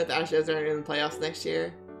 I hope the Astros are in the playoffs next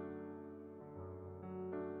year.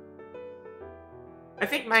 I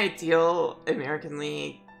think my ideal American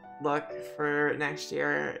League look for next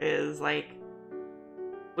year is like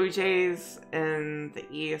Blue Jays in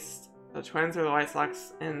the East, the Twins or the White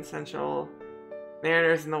Sox in Central,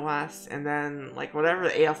 Mariners in the West, and then like whatever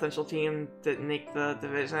the AL Central team didn't make the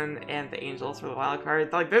division, and the Angels for the wild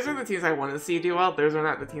card. Like those are the teams I want to see do well. Those are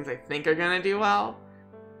not the teams I think are gonna do well.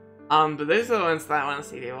 But those are the ones that I want to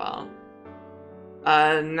see do well.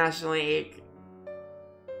 National League.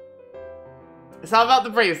 It's all about the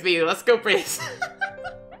Braves, baby. Let's go Braves.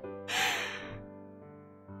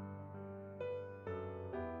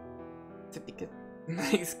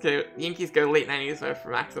 Nice. Go. Yankees go late 90s for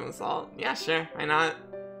Maximum Assault. Yeah, sure. Why not?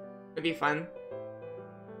 It'd be fun.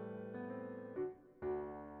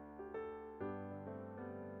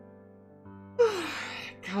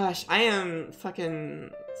 Gosh, I am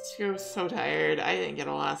fucking so tired. I didn't get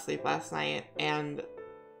a lot of sleep last night, and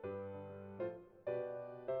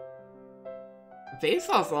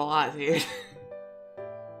baseball's a lot, dude.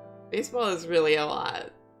 Baseball is really a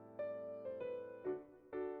lot.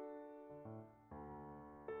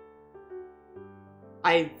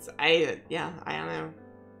 Yeah, I don't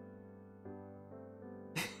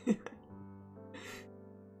know.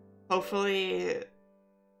 Hopefully,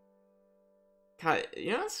 God,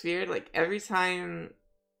 you know what's weird? Like, every time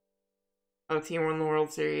a team won the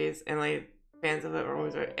World Series, and, like, fans of it were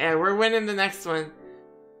always like, yeah, we're winning the next one.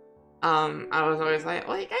 I was always like,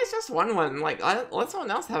 well, you guys just won one. Like, let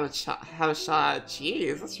someone else have a shot.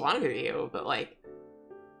 Jeez, what's wrong with you? But, like,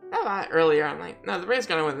 earlier, I'm like, no, the Braves are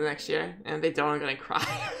gonna win the next year, and they don't, I'm gonna cry.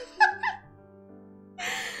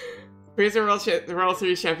 Braves are the World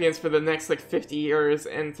Series champions for the next, like, 50 years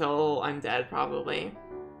until I'm dead, probably.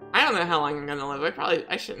 I don't know how long I'm gonna live.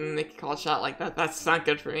 I shouldn't make a call shot like that. That's not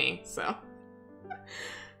good for me, so.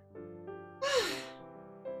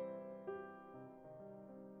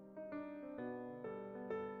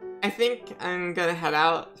 I think I'm gonna head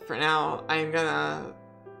out for now. I don't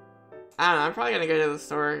know, I'm probably gonna go to the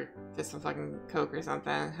store, get some fucking Coke or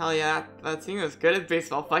something. Hell yeah, that team was good at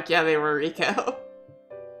baseball. Fuck yeah, they were, Rico.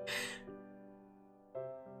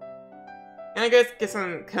 I'm gonna go get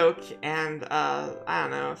some Coke and, I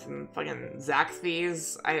don't know, some fucking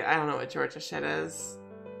Zaxby's. I don't know what Georgia shit is.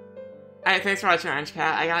 Alright, thanks for watching, Orange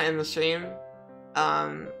Cat. I got in the stream.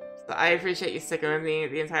 So I appreciate you sticking with me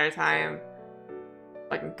the entire time.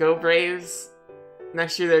 Fucking go Braves.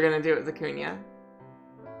 Next year they're gonna do it with Acuna.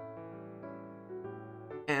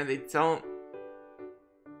 And they don't...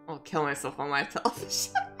 I'll kill myself on live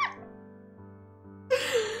television.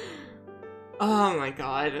 Oh my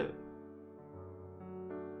god.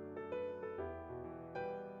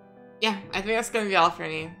 Yeah, I think that's gonna be all for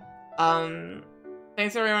me.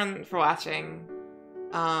 Thanks everyone for watching.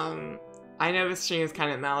 I know this stream is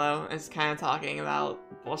kind of mellow. It's kind of talking about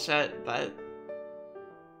bullshit, but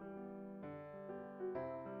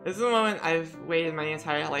this is a moment I've waited my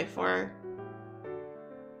entire life for.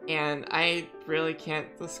 And I really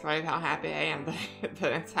can't describe how happy I am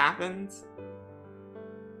that it's happened.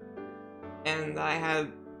 And I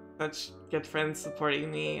had such good friends supporting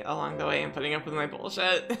me along the way and putting up with my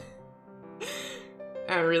bullshit.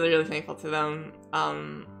 I'm really, really thankful to them.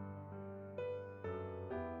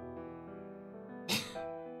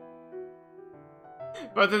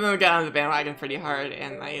 Both of them got on the bandwagon pretty hard,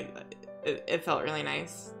 and it felt really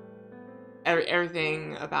nice.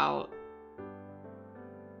 Everything about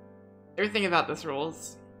this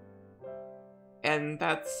rules, and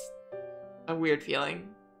that's a weird feeling.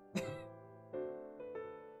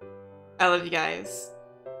 I love you guys.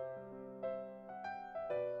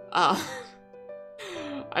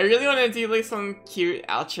 I really want to do like some cute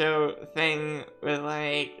outro thing with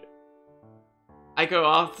like I go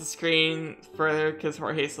off the screen further because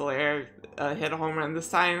Jorge Soler hit a home run this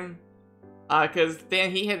time. Because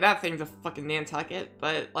Dan, he hit that thing to fucking Nantucket,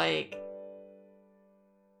 but like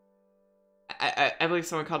I believe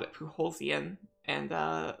someone called it Pujols-ian, and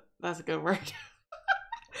that's a good word.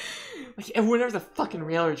 Like, and whenever the fucking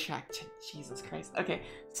railroad track, Jesus Christ. Okay,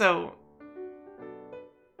 so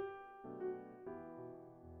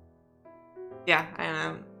yeah, I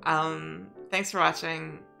don't know. Thanks for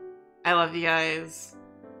watching. I love you guys.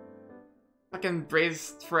 Fucking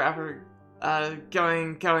Braves forever.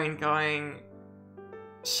 Going.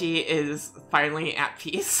 She is finally at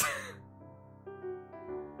peace.